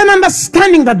a certain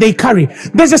understanding that they carry.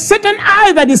 There's a certain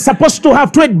eye that is supposed to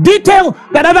have to a detail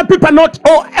that other people are not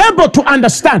able to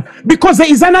understand, because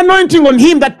there is an anointing on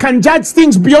him that can judge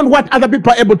things beyond what other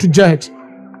people are able to judge.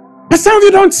 But some of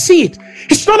you don't see it.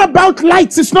 It's not about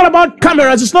lights. It's not about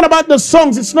cameras. It's not about the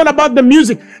songs. It's not about the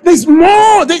music. There's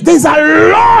more. There's a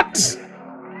lot.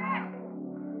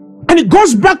 And it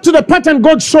goes back to the pattern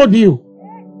God showed you.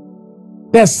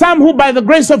 There are some who, by the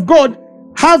grace of God,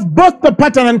 have both the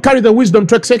pattern and carry the wisdom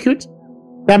to execute.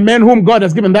 There are men whom God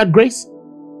has given that grace.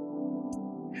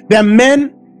 There are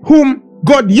men whom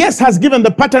God, yes, has given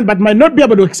the pattern, but might not be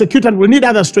able to execute and will need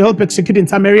others to help execute in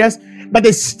some areas. But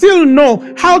they still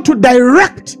know how to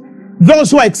direct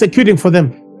those who are executing for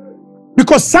them.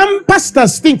 Because some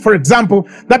pastors think, for example,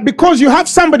 that because you have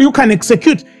somebody who can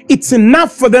execute, it's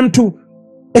enough for them to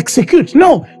execute.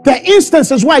 No, there are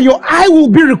instances where your eye will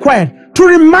be required to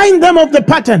remind them of the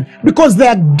pattern, because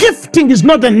their gifting is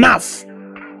not enough.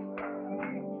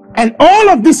 And all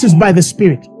of this is by the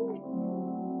Spirit.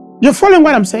 You're following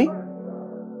what I'm saying?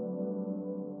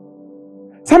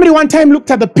 Somebody one time looked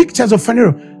at the pictures of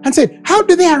Phaneroo and said, how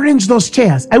do they arrange those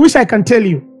chairs? I wish I can tell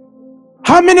you.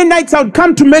 How many nights I would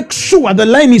come to make sure the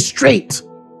line is straight.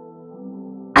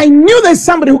 I knew there's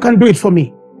somebody who can do it for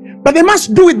me, but they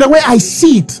must do it the way I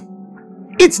see it.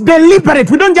 It's deliberate.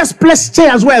 We don't just place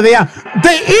chairs where they are.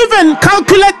 They even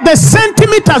calculate the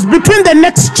centimeters between the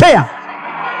next chair.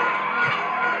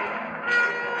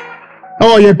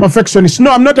 Oh, you're a perfectionist.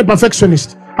 No, I'm not a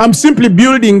perfectionist. I'm simply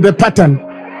building the pattern.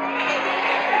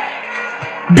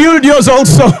 Build yours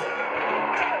also.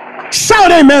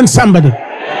 Shout amen, somebody.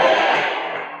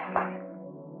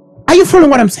 Are you following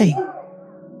what I'm saying?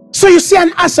 So you see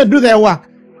an usher do their work,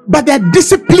 but they're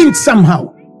disciplined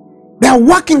somehow. They are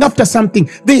working after something.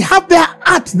 They have their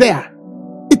art there.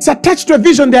 It's attached to a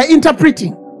vision they are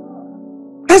interpreting.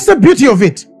 That's the beauty of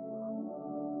it.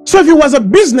 So if it was a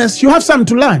business, you have something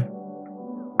to learn.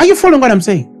 Are you following what I'm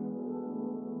saying?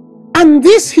 And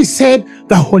this, he said,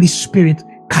 the Holy Spirit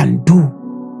can do.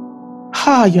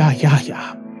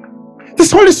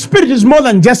 This Holy Spirit is more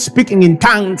than just speaking in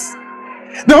tongues.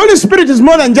 The Holy Spirit is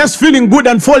more than just feeling good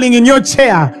and falling in your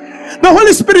chair. The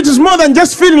Holy Spirit is more than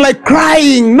just feeling like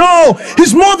crying. No,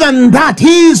 he's more than that.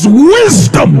 He is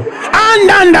wisdom and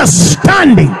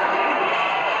understanding.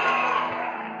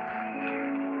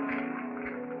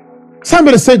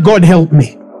 Somebody say, God help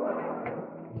me.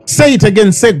 Say it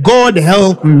again. Say, God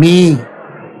help me.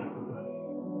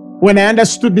 When I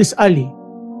understood this early,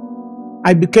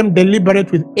 I became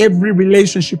deliberate with every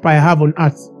relationship I have on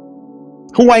earth.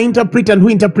 Who I interpret and who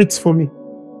interprets for me.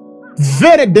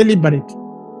 Very deliberate.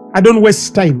 I don't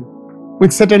waste time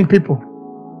with certain people.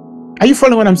 Are you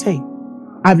following what I'm saying?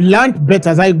 I've learned better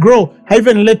as I grow. I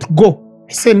even let go.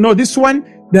 I say, no, this one,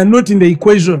 they're not in the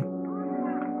equation.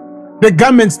 The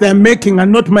garments they're making are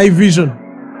not my vision.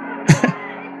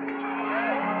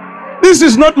 This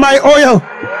is not my oil.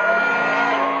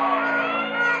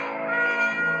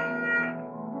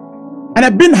 And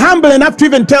I've been humble enough to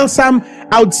even tell some,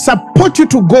 I would support you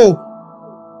to go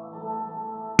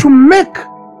to make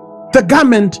the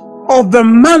garment of the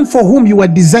man for whom you were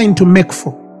designed to make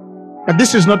for. But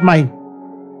this is not mine.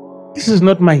 This is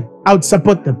not mine. I would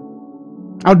support them.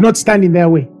 I would not stand in their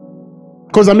way,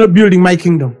 because I'm not building my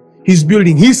kingdom. He's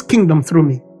building his kingdom through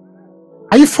me.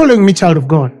 Are you following me, child of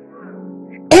God?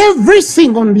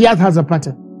 Everything on the earth has a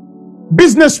pattern.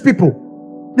 Business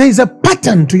people, there is a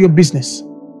pattern to your business.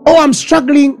 Oh, I'm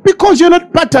struggling because you're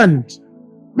not patterned.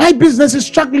 My business is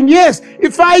struggling. Yes,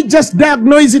 if I just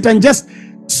diagnose it and just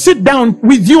sit down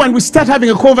with you and we start having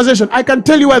a conversation, I can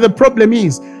tell you where the problem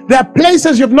is. There are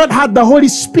places you've not had the Holy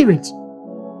Spirit.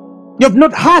 You've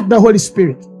not had the Holy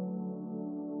Spirit.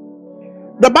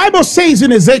 The Bible says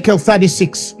in Ezekiel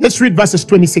 36, let's read verses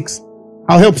 26.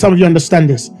 I'll help some of you understand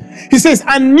this. He says,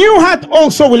 a new heart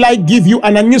also will I give you,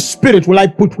 and a new spirit will I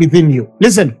put within you.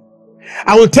 Listen,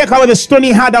 I will take away the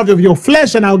stony heart out of your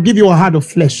flesh, and I'll give you a heart of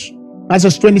flesh.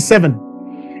 Verses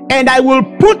 27. And I will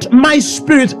put my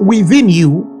spirit within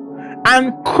you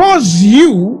and cause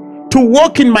you to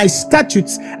walk in my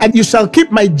statutes, and you shall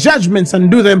keep my judgments and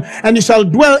do them, and you shall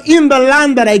dwell in the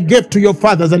land that I gave to your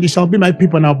fathers, and you shall be my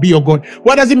people, and I'll be your God.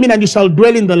 What does it mean? And you shall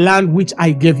dwell in the land which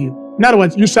I gave you. In other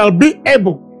words, you shall be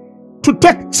able to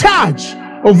take charge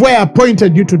of where I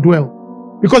appointed you to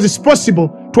dwell. Because it's possible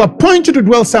to appoint you to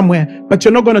dwell somewhere, but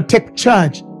you're not going to take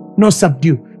charge, nor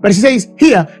subdue. But he says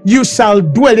here, you shall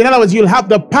dwell. In other words, you'll have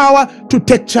the power to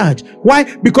take charge. Why?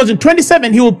 Because in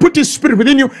 27, he will put his spirit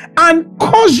within you and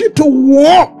cause you to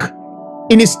walk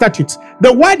in his statutes.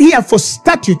 The word here for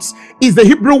statutes is the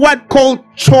Hebrew word called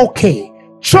choke.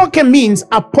 Choke means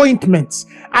appointments.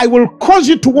 I will cause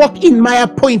you to walk in my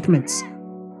appointments.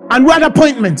 And what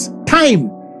appointments? Time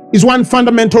is one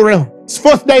fundamental realm. It's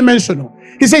fourth dimensional.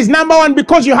 He says, number one,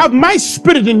 because you have my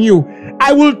spirit in you,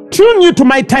 I will tune you to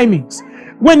my timings.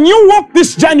 When you walk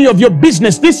this journey of your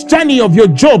business, this journey of your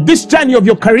job, this journey of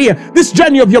your career, this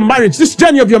journey of your marriage, this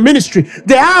journey of your ministry,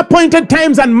 there are appointed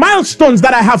times and milestones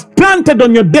that I have planted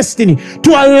on your destiny to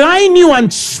align you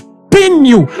and spin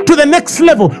you to the next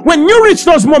level. When you reach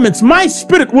those moments, my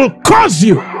spirit will cause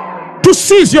you to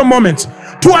seize your moments,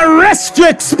 to arrest your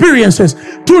experiences,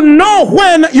 to know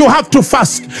when you have to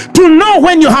fast, to know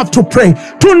when you have to pray,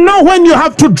 to know when you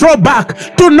have to draw back,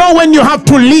 to know when you have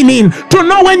to lean in, to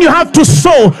know when you have to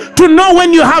sow, to know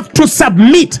when you have to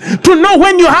submit, to know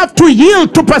when you have to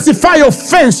yield to pacify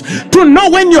offense, to know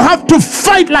when you have to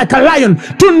fight like a lion,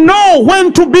 to know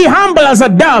when to be humble as a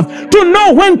dove, to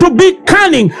know when to be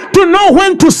cunning, to know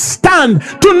when to stand,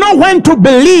 to know when to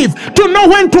believe, to know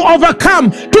when to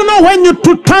overcome, to know when you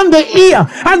to turn the ear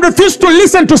and refuse to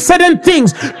listen to certain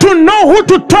things, to know who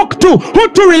to talk to, who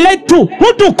to relate to,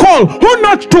 who to call, who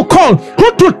not to call,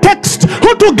 who to text,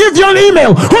 who to give your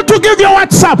email, who to give your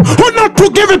WhatsApp, who not to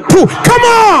give it to. Come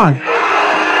on!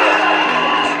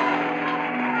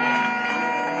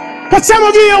 But some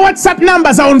of you, your WhatsApp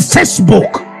numbers are on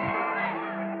Facebook.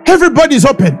 Everybody's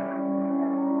open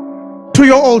to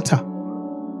your altar.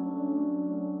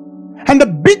 And the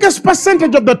biggest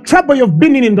percentage of the trouble you've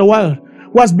been in the world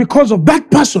was because of that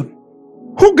person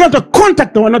who got a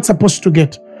contact they were not supposed to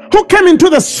get, who came into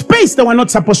the space they were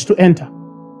not supposed to enter,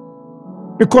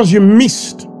 because you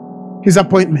missed his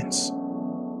appointments.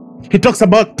 He talks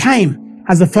about time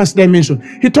as the first dimension.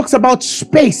 He talks about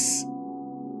space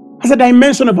as a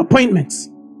dimension of appointments.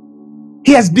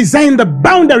 He has designed the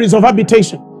boundaries of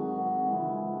habitation.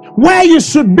 Where you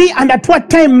should be and at what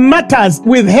time matters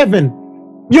with heaven.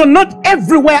 You're not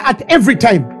everywhere at every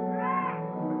time.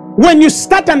 When you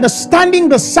start understanding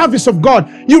the service of God,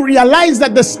 you realize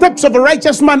that the steps of a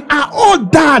righteous man are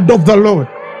ordered of the Lord.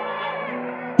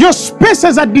 Your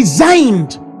spaces are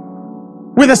designed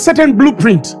with a certain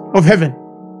blueprint of heaven.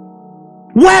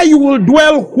 Where you will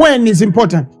dwell when is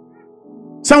important.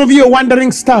 Some of you are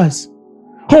wandering stars.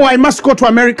 Oh, I must go to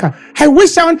America. I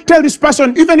wish I want to tell this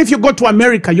person, even if you go to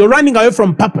America, you're running away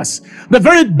from purpose. The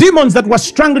very demons that were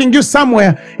strangling you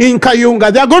somewhere in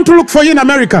Kayunga, they are going to look for you in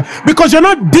America because you're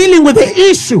not dealing with the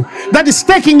issue that is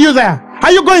taking you there.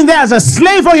 Are you going there as a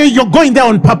slave, or you're going there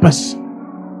on purpose?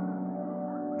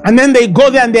 And then they go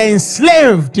there and they're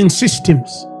enslaved in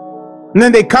systems. And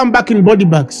then they come back in body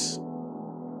bags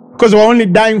because they're only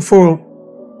dying for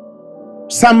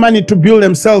some money to build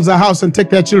themselves a house and take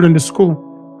their children to school.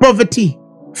 Poverty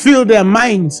filled their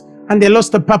minds and they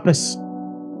lost the purpose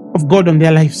of God on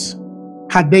their lives.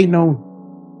 Had they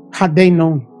known, had they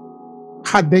known,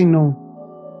 had they known.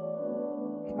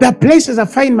 There are places I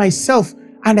find myself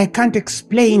and I can't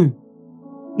explain.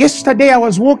 Yesterday I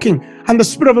was walking and the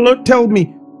Spirit of the Lord told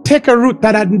me, take a route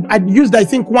that I'd used, I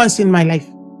think, once in my life.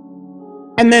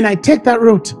 And then I take that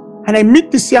route and I meet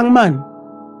this young man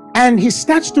and he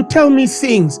starts to tell me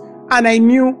things, and I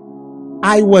knew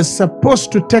I was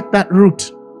supposed to take that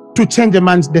route to change a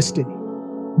man's destiny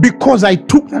because I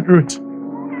took that route.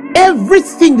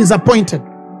 Everything is appointed.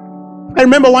 I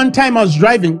remember one time I was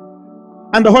driving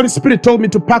and the Holy Spirit told me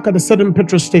to park at a certain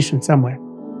petrol station somewhere.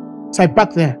 So I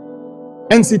parked there.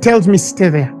 And he tells me, stay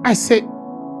there. I say,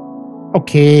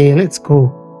 okay, let's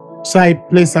go. So I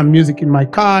play some music in my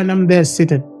car and I'm there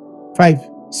seated. 5,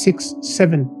 6,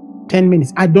 7, 10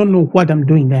 minutes. I don't know what I'm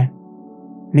doing there.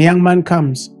 And a young man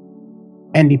comes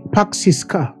and he parks his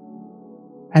car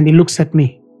and he looks at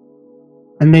me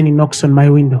and then he knocks on my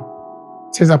window.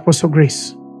 Says, Apostle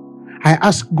Grace, I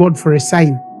asked God for a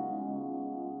sign.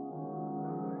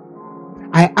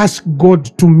 I asked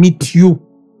God to meet you,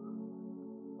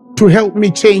 to help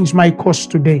me change my course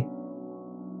today.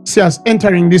 See, I was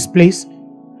entering this place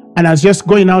and I was just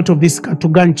going out of this car to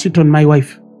go and cheat on my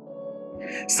wife.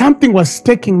 Something was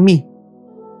taking me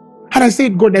And I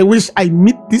said, God, I wish I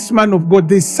meet this man of God.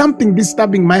 There's something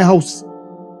disturbing my house.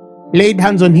 Laid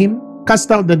hands on him,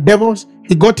 cast out the devils.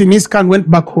 He got in his car and went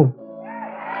back home.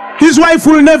 His wife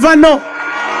will never know.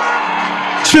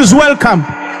 She's welcome.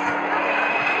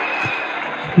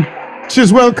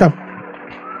 She's welcome.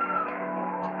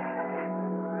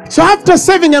 So after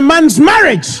saving a man's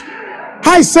marriage,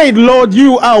 I said, Lord,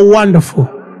 you are wonderful.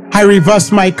 I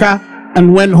reversed my car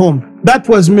and went home. That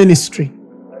was ministry.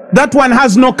 That one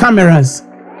has no cameras.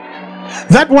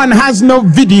 That one has no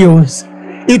videos.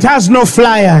 It has no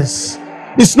flyers.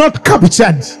 It's not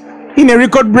captured in a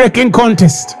record-breaking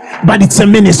contest, but it's a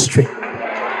ministry.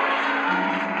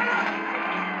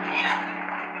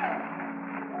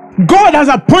 God has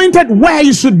appointed where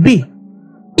you should be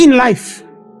in life.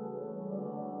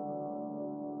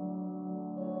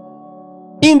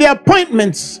 In the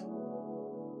appointments,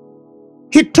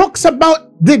 he talks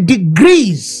about the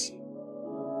degrees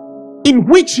in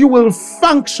which you will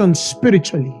function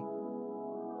spiritually.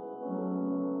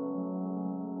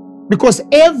 Because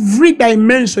every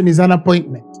dimension is an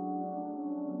appointment.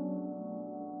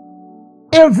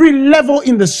 Every level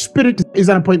in the spirit is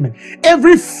an appointment.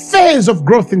 Every phase of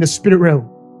growth in the spirit realm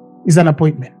is an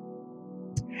appointment.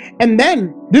 And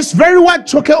then this very word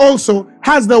choke also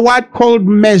has the word called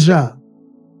measure.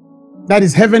 That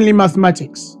is heavenly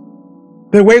mathematics.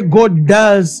 The way God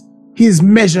does his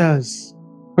measures.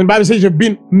 When the Bible says you've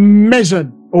been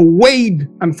measured or weighed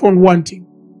and found wanting.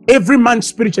 Every man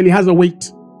spiritually has a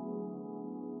weight.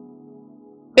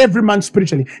 Every man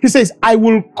spiritually. He says, I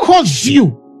will cause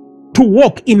you to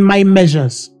walk in my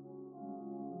measures.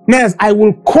 Next, I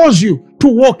will cause you to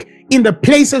walk in the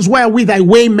places wherewith I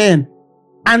weigh men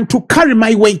and to carry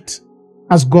my weight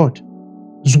as God.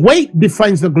 His weight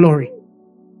defines the glory.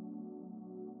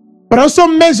 But also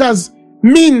measures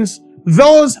means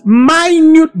those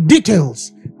minute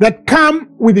details that come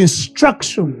with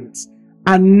instructions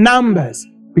and numbers,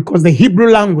 because the Hebrew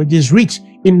language is rich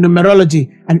in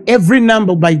numerology, and every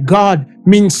number by God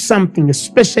means something,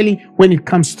 especially when it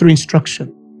comes through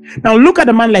instruction. Now look at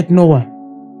a man like Noah.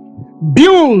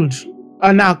 Build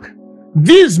an ark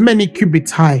these many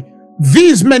cubits high,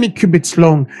 these many cubits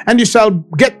long, and you shall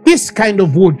get this kind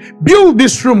of wood. Build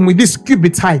this room with this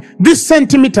cubits high, this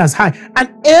centimeters high, and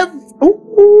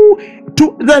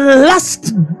to the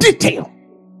last detail,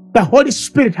 the Holy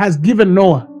Spirit has given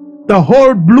Noah the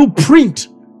whole blueprint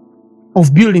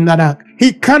of building that ark.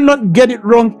 He cannot get it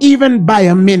wrong even by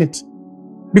a minute,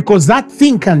 because that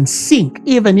thing can sink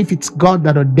even if it's God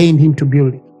that ordained him to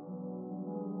build it.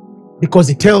 Because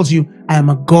it tells you, I am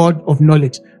a God of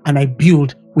knowledge and I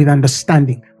build with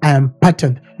understanding. I am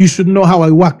patterned. You should know how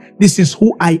I work. This is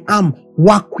who I am.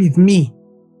 Work with me.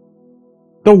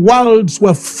 The worlds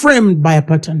were framed by a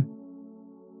pattern.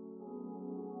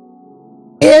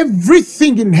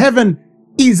 Everything in heaven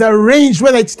is arranged,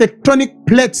 whether it's tectonic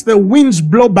plates, the winds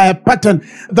blow by a pattern,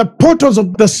 the portals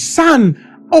of the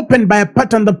sun open by a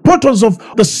pattern, the portals of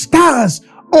the stars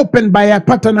open by a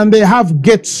pattern, and they have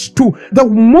gates too. The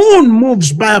moon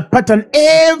moves by a pattern.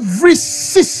 Every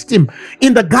system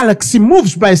in the galaxy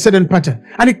moves by a certain pattern,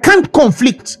 and it can't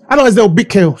conflict, otherwise there will be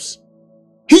chaos.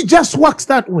 He just works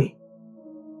that way.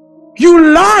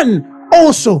 You learn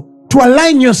also to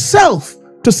align yourself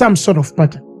to some sort of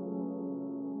pattern.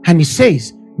 And he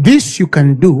says, this you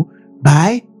can do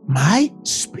by my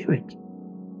Spirit.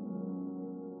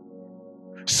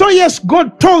 So yes,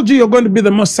 God told you you're going to be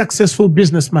the most successful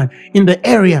businessman in the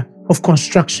area of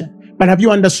construction. But have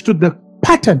you understood the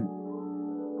pattern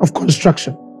of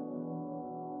construction?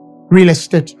 Real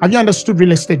estate. Have you understood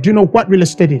real estate? Do you know what real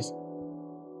estate is?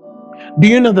 Do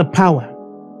you know the power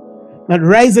that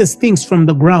rises things from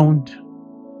the ground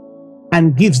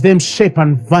and gives them shape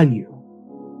and value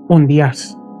on the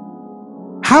earth?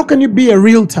 How can you be a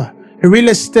realtor, a real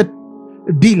estate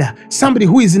dealer, somebody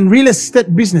who is in real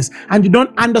estate business, and you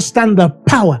don't understand the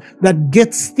power that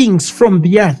gets things from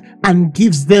the earth and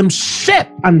gives them shape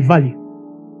and value?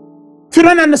 If you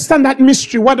don't understand that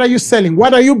mystery, what are you selling?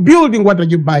 What are you building? What are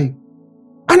you buying?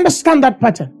 Understand that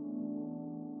pattern.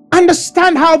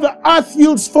 Understand how the earth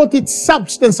yields forth its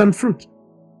substance and fruit.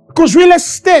 Because real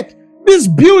estate, these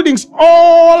buildings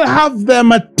all have their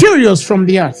materials from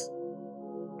the earth.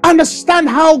 Understand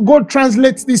how God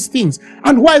translates these things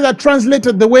and why they're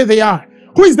translated the way they are.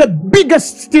 Who is the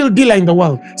biggest steel dealer in the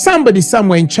world? Somebody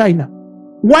somewhere in China.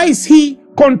 Why is he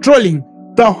controlling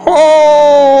the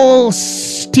whole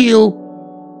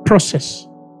steel process?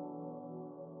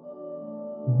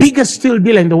 Biggest steel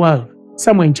dealer in the world,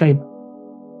 somewhere in China.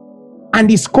 And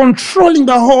he's controlling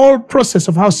the whole process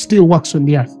of how steel works on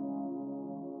the earth.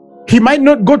 He might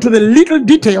not go to the little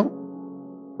detail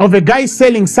of a guy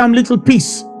selling some little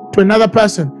piece to another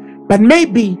person. But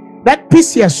maybe that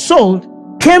piece he has sold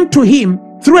came to him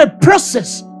through a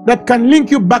process that can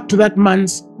link you back to that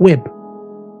man's web.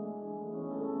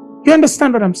 You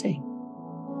understand what I'm saying?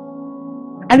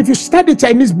 And if you study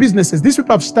Chinese businesses, these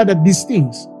people have studied these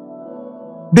things.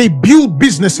 They build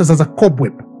businesses as a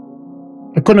cobweb.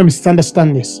 Economists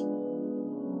understand this.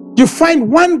 You find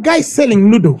one guy selling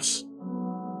noodles,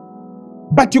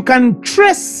 but you can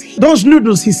trace those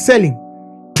noodles he's selling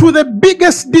to the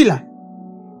biggest dealer,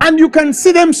 and you can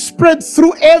see them spread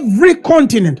through every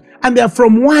continent, and they are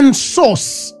from one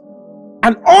source.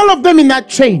 And all of them in that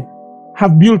chain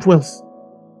have built wealth.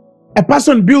 A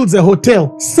person builds a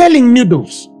hotel selling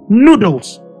noodles,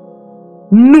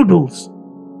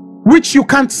 which you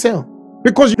can't sell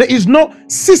because there is no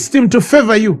system to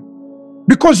favor you,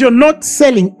 because you're not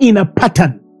selling in a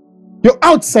pattern. You're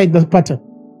outside the pattern.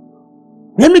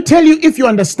 Let me tell you, if you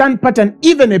understand pattern,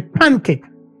 even a pancake.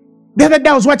 The other day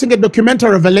I was watching a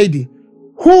documentary of a lady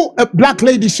a black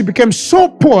lady, she became so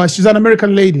poor. She's an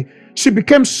American lady. She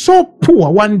became so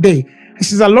poor one day.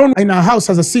 She's alone in her house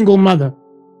as a single mother.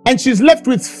 And she's left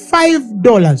with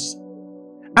 $5.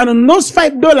 And on those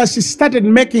 $5, she started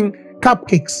making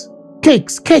cupcakes,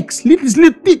 cakes,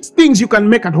 little things you can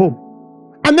make at home.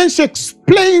 And then she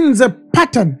explains a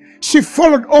pattern she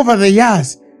followed over the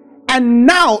years. And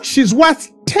now she's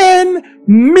worth $10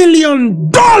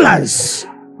 million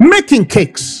making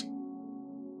cakes.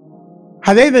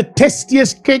 Are they the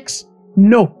tastiest cakes?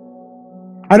 No.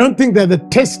 I don't think they're the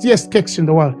tastiest cakes in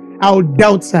the world. I would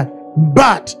doubt that.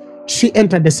 But she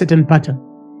entered a certain pattern.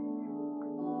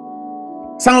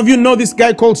 Some of you know this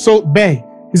guy called Salt Bey.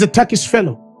 He's a Turkish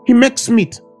fellow. He makes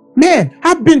meat. Man,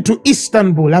 I've been to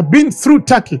Istanbul. I've been through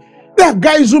Turkey. There are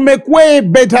guys who make way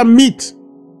better meat.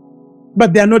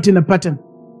 But they are not in a pattern.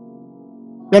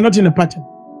 They're not in a pattern.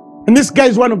 And this guy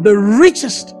is one of the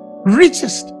richest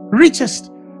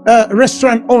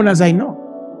restaurant owners I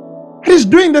know. He's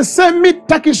doing the same meat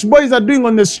Turkish boys are doing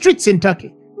on the streets in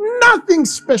Turkey. Nothing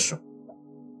special.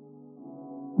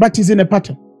 But he's in a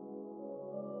pattern.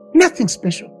 Nothing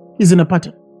special. He's in a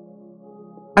pattern.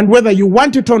 And whether you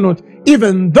want it or not,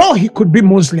 even though he could be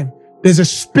Muslim, there's a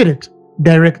spirit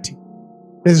directing.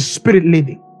 There's a spirit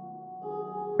leading.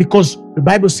 Because the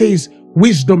Bible says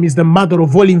wisdom is the mother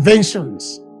of all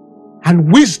inventions.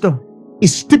 And wisdom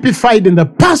is typified in the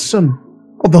person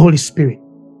of the Holy Spirit.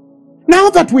 Now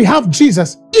that we have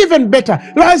Jesus, even better.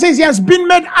 The Bible says he has been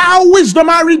made our wisdom,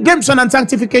 our redemption and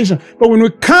sanctification. But when we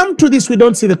come to this, we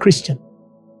don't see the Christian.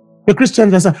 The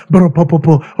Christians are saying,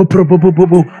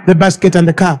 the basket and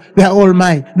the car, they're all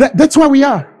mine. That's why we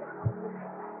are.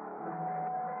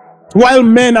 While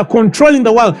men are controlling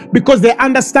the world because they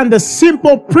understand the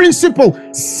simple principle,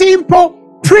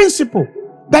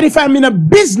 that if I'm in a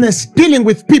business dealing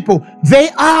with people, they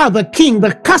are the king.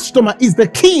 The customer is the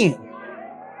king.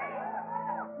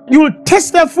 You will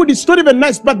taste their food. It's not even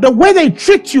nice, but the way they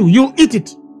treat you, you'll eat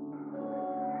it.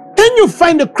 Then you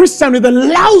find a Christian with a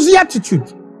lousy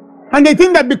attitude. And they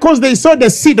think that because they sowed the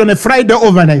seed on a Friday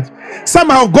overnight,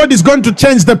 somehow God is going to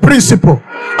change the principle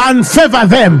and favor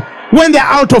them when they're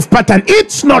out of pattern.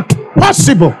 It's not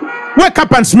possible. Wake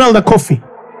up and smell the coffee.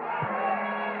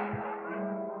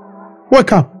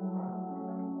 Wake up.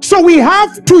 So we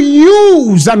have to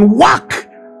use and work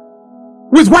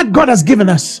with what God has given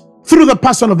us through the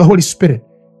person of the Holy Spirit.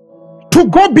 To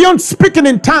go beyond speaking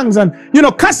in tongues and,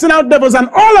 casting out devils, and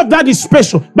all of that is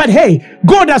special. But hey,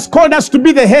 God has called us to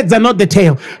be the heads and not the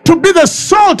tail. To be the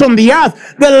salt on the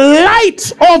earth, the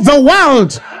light of the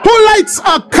world. Who lights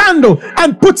a candle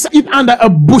and puts it under a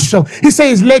bushel? He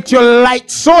says, let your light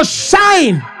so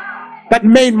shine that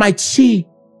men might see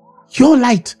your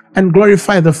light and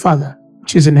glorify the Father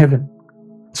which is in heaven.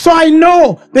 So I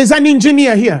know there's an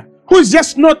engineer here who's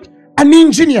just not an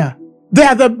engineer. They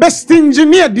are the best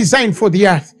engineer designed for the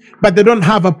earth, but they don't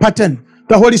have a pattern.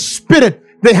 The Holy Spirit,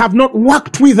 they have not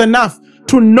worked with enough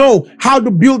to know how to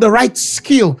build the right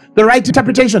skill, the right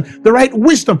interpretation, the right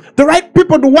wisdom, the right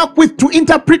people to work with to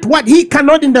interpret what he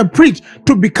cannot interpret,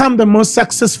 to become the most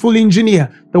successful engineer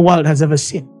the world has ever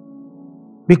seen.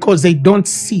 Because they don't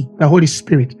see the Holy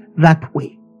Spirit that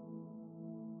way.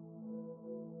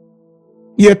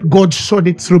 Yet God showed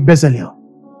it through Bezalel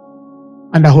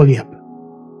and Aholiab.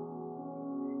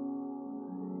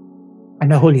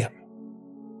 And Aholiab.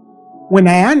 When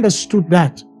I understood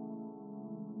that,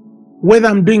 whether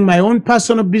I'm doing my own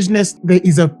personal business, there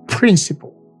is a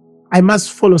principle. I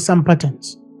must follow some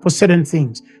patterns for certain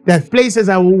things. There are places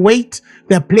I will wait.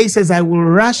 There are places I will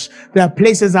rush. There are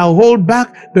places I'll hold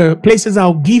back. There are places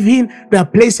I'll give in. There are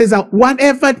places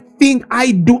whatever thing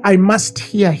I do, I must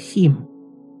hear him.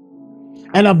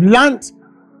 And I've learned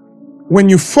When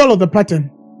you follow the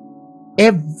pattern,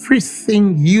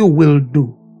 everything you will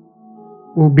do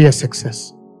will be a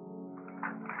success.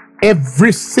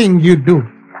 Everything you do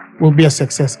will be a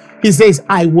success. He says,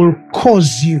 I will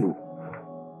cause you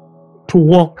to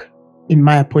walk in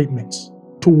my appointments,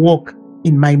 to walk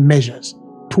in my measures,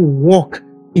 to walk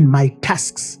in my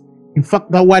tasks. In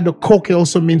fact, that word koke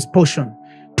also means portion.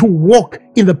 To walk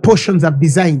in the portions I've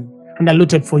designed and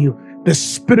allotted for you. The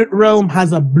spirit realm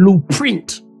has a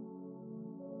blueprint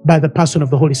by the person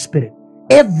of the Holy Spirit.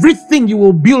 Everything you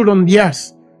will build on the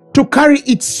earth, to carry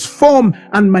its form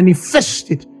and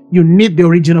manifest it, you need the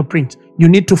original print. You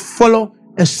need to follow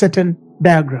a certain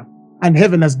diagram. And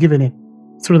heaven has given it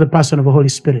through the person of the Holy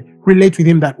Spirit. Relate with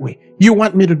him that way. You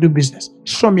want me to do business?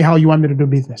 Show me how you want me to do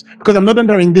business. Because I'm not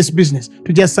entering this business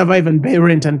to just survive and pay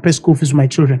rent and pay school fees for my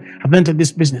children. I've entered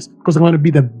this business because I want to be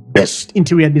the best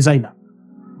interior designer.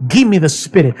 Give me the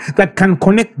spirit that can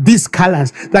connect these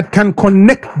colors, that can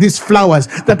connect these flowers,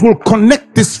 that will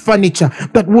connect this furniture,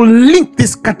 that will link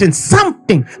this curtain.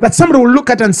 Something that somebody will look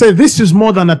at and say, this is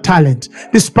more than a talent.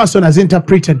 This person has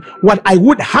interpreted what I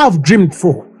would have dreamed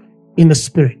for in the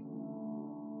spirit.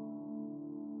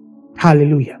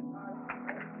 Hallelujah.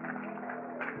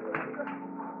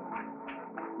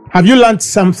 Have you learned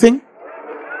something?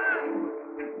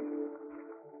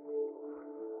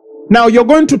 Now you're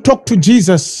going to talk to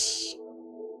Jesus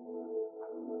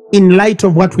in light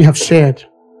of what we have shared.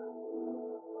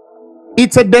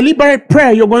 It's a deliberate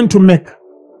prayer you're going to make.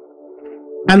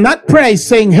 And that prayer is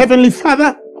saying, Heavenly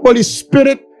Father, Holy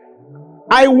Spirit,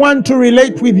 I want to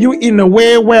relate with you in a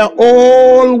way where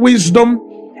all wisdom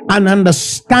and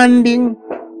understanding,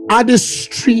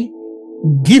 artistry,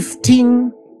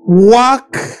 gifting,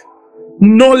 work,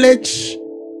 knowledge,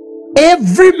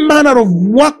 every manner of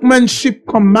workmanship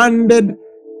commanded,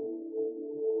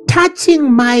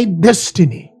 touching my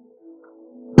destiny,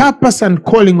 purpose and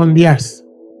calling on the earth,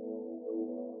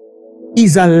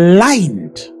 is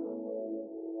aligned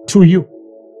to you.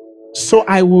 So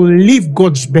I will live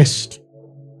God's best.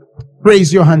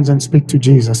 Raise your hands and speak to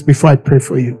Jesus before I pray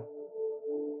for you.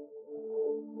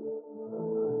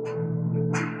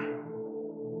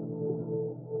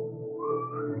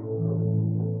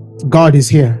 God is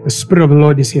here. The Spirit of the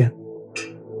Lord is here.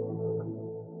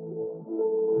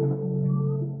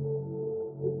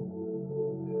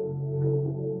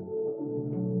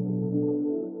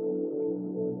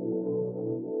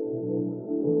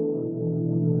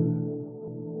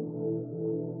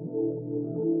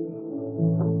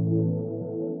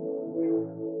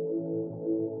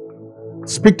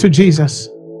 Speak to Jesus.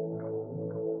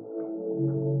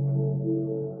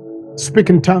 Speak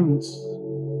in tongues.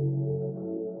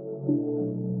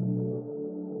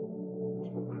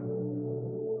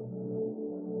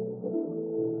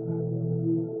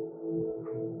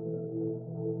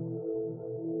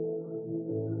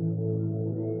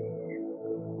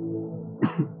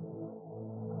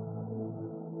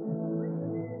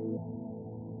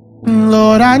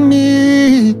 Lord, I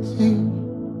need you.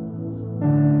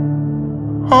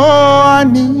 Oh, I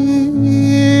need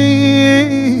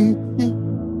you.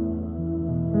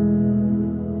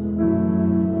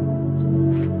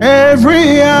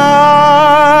 Every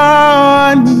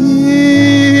hour I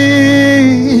need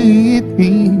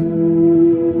thee.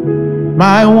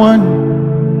 My one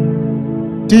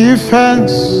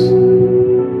defense,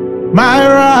 my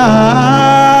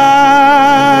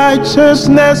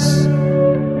righteousness.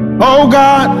 Oh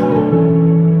God,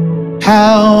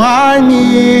 how I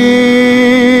need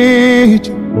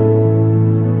you.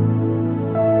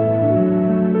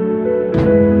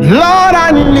 Lord,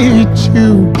 I need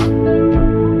you.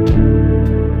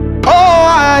 Oh,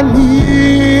 I need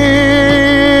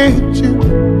you.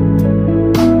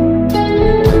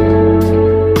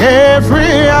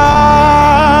 Every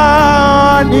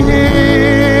hour I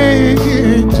need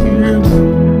you.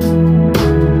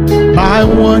 My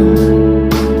one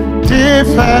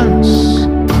defense,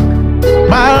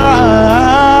 my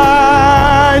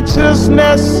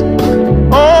righteousness.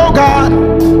 Oh God,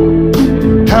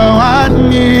 how I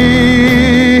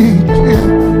need you.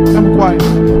 I'm quiet.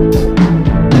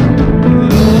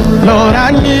 Lord,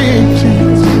 I need you.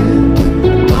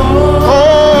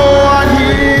 Oh, I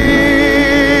need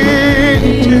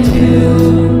you.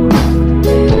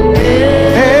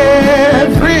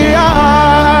 Every hour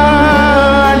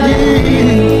I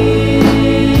need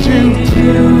you.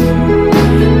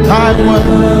 My one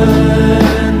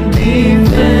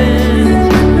defense,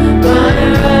 my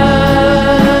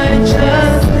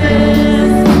righteousness.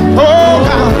 Oh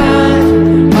God,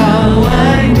 how I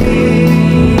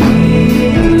need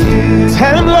you.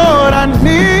 Tell him, Lord, I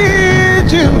need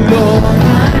you, Lord. I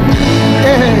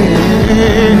need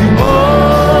you. Oh,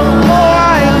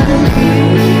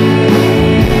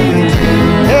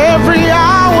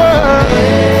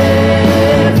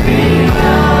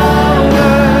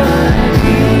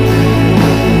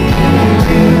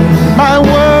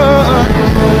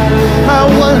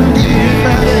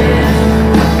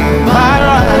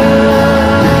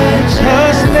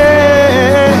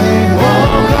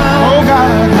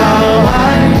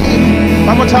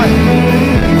 more time.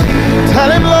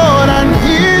 Tell him, Lord, I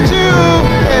need you.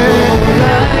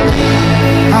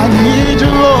 I need you,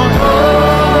 Lord.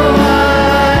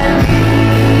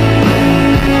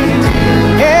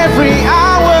 Every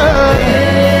hour,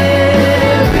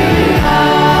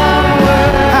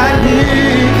 I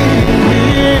need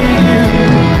you.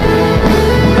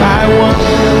 I want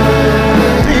to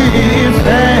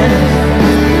defend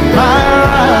my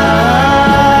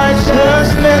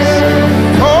righteousness.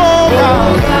 Oh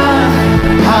God,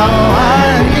 how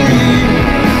I need.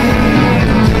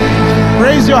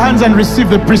 Raise your hands and receive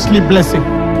the priestly blessing.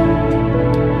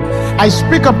 I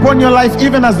speak upon your life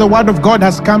even as the word of God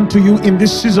has come to you in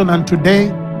this season and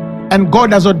today, and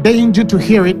God has ordained you to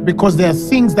hear it, because there are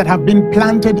things that have been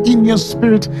planted in your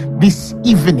spirit this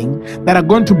evening that are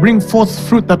going to bring forth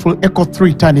fruit that will echo through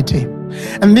eternity.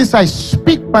 And this I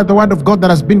speak by the word of God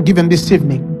that has been given this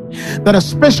evening, that a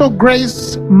special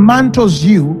grace mantles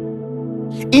you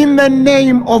in the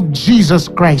name of Jesus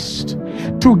Christ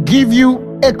to give you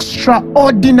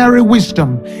extraordinary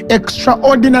wisdom,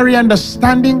 extraordinary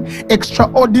understanding,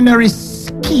 extraordinary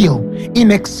skill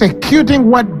in executing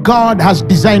what God has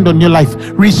designed on your life.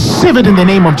 Receive it in the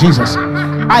name of Jesus.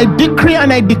 I decree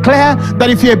and I declare that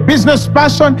if you're a business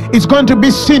person, it's going to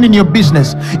be seen in your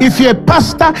business. If you're a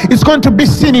pastor, it's going to be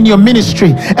seen in your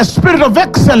ministry. A spirit of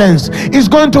excellence is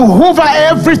going to hover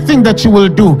everything that you will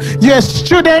do. You're a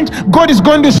student, God is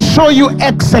going to show you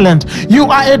excellent. You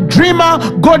are a dreamer,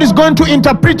 God is going to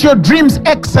interpret your dreams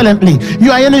excellently.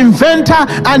 You are an inventor,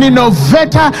 an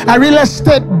innovator, a real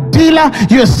estate dealer,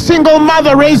 you're a single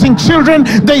mother raising children.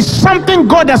 There is something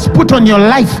God has put on your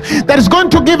life that is going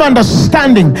to give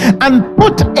understanding and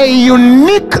put a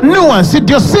unique nuance,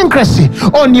 idiosyncrasy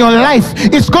on your life.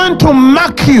 It's going to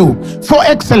mark you for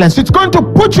excellence. It's going to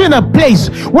put you in a place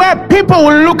where people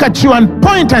will look at you and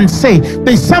point and say,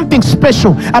 there's something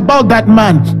special about that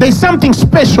man. There's something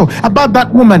special about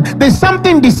that woman. There's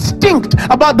something distinct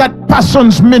about that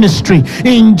person's ministry.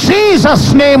 In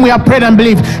Jesus' name we are prayed and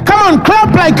believe. Come on,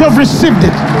 clap like you've received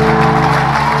it.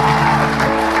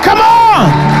 Come on,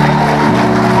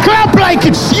 clap like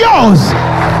it's yours.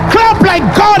 Clap like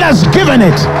God has given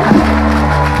it.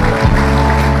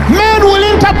 Men will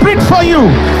interpret for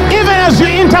you even as you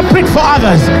interpret for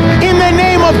others, in the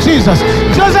name of Jesus.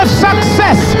 Joseph's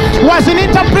success was in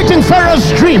interpreting Pharaoh's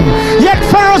dream, yet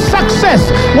Pharaoh's success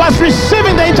was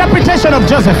receiving the interpretation of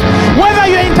Joseph. Whether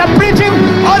you're interpreting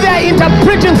or they're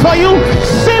interpreting for you,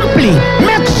 simply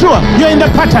make sure you're in the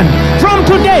pattern. From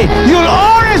today, you'll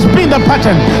always be in the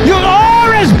pattern. You'll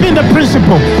always be in the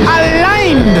principle,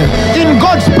 aligned in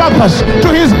God's purpose to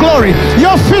his glory.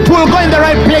 Your feet will go in the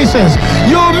right places.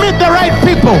 You'll meet the right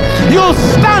people. You'll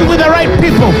stand with the right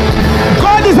people.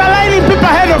 God is aligning people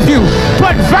ahead of you to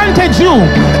advantage you,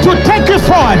 to take you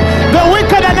forward. The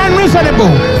wicked and unreasonable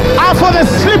are for the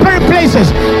slippery places.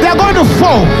 They're going to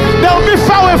fall. They'll be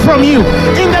far away from you.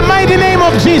 In the mighty name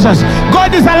of Jesus,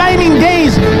 God is aligning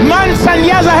days, months, and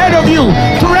years ahead of you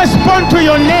to respond to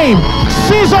your name,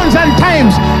 seasons and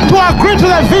times, to agree to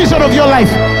the vision of your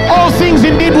life. All things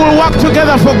indeed will work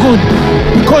together for good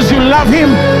because you love him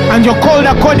and you're called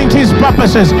according to his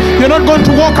purposes. You're not going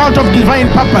to walk out of divine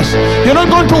purpose. You're not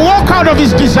going to walk out of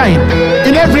his design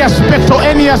in every aspect or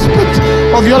any aspect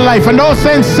of your life. And all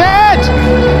saints said,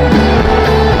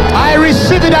 I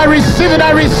receive it, I receive it,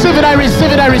 I receive it, I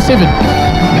receive it, I receive it.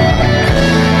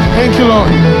 Thank you,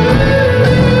 Lord.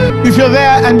 If you're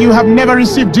there and you have never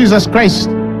received Jesus Christ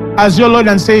as your Lord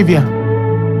and Savior,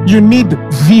 you need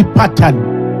the pattern.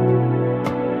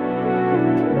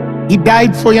 He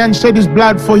died for you and shed his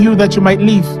blood for you that you might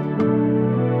live.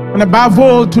 And above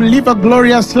all, to live a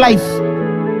glorious life.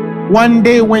 One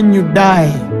day when you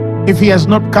die, if he has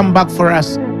not come back for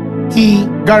us, he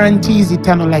guarantees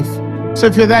eternal life. So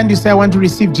if you're there and you say, I want to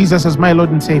receive Jesus as my Lord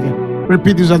and Savior,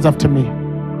 repeat these words after me.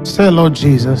 Say, Lord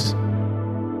Jesus,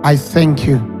 I thank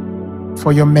you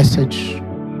for your message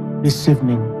this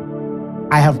evening.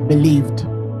 I have believed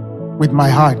with my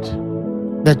heart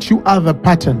that you are the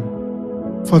pattern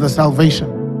for the salvation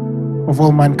of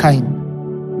all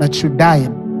mankind, that you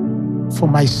died for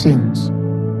my sins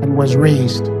and was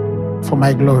raised for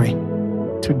my glory.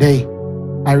 Today,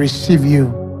 I receive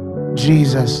you,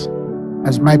 Jesus,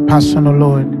 as my personal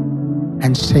Lord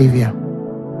and Savior.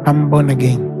 I'm born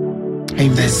again.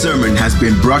 Amen. This sermon has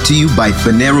been brought to you by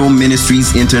Phaneroo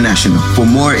Ministries International. For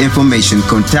more information,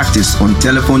 contact us on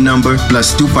telephone number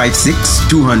 +256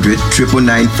 200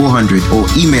 999 400 or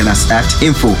email us at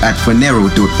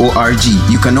info@phaneroo.org.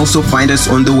 You can also find us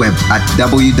on the web at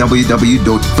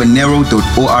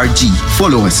www.phaneroo.org.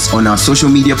 Follow us on our social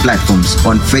media platforms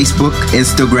on Facebook,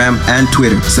 Instagram, and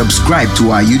Twitter. Subscribe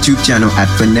to our YouTube channel at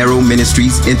Phaneroo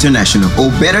Ministries International. Or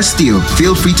better still,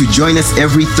 feel free to join us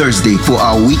every Thursday for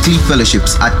our weekly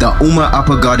fellowships at the Uma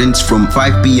Upper Gardens from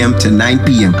 5 p.m. to 9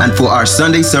 p.m. and for our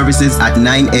Sunday services at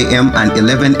 9 a.m. and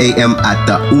 11 a.m. at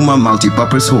the Uma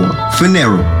Multipurpose Hall.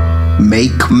 Phaneroo,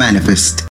 make manifest.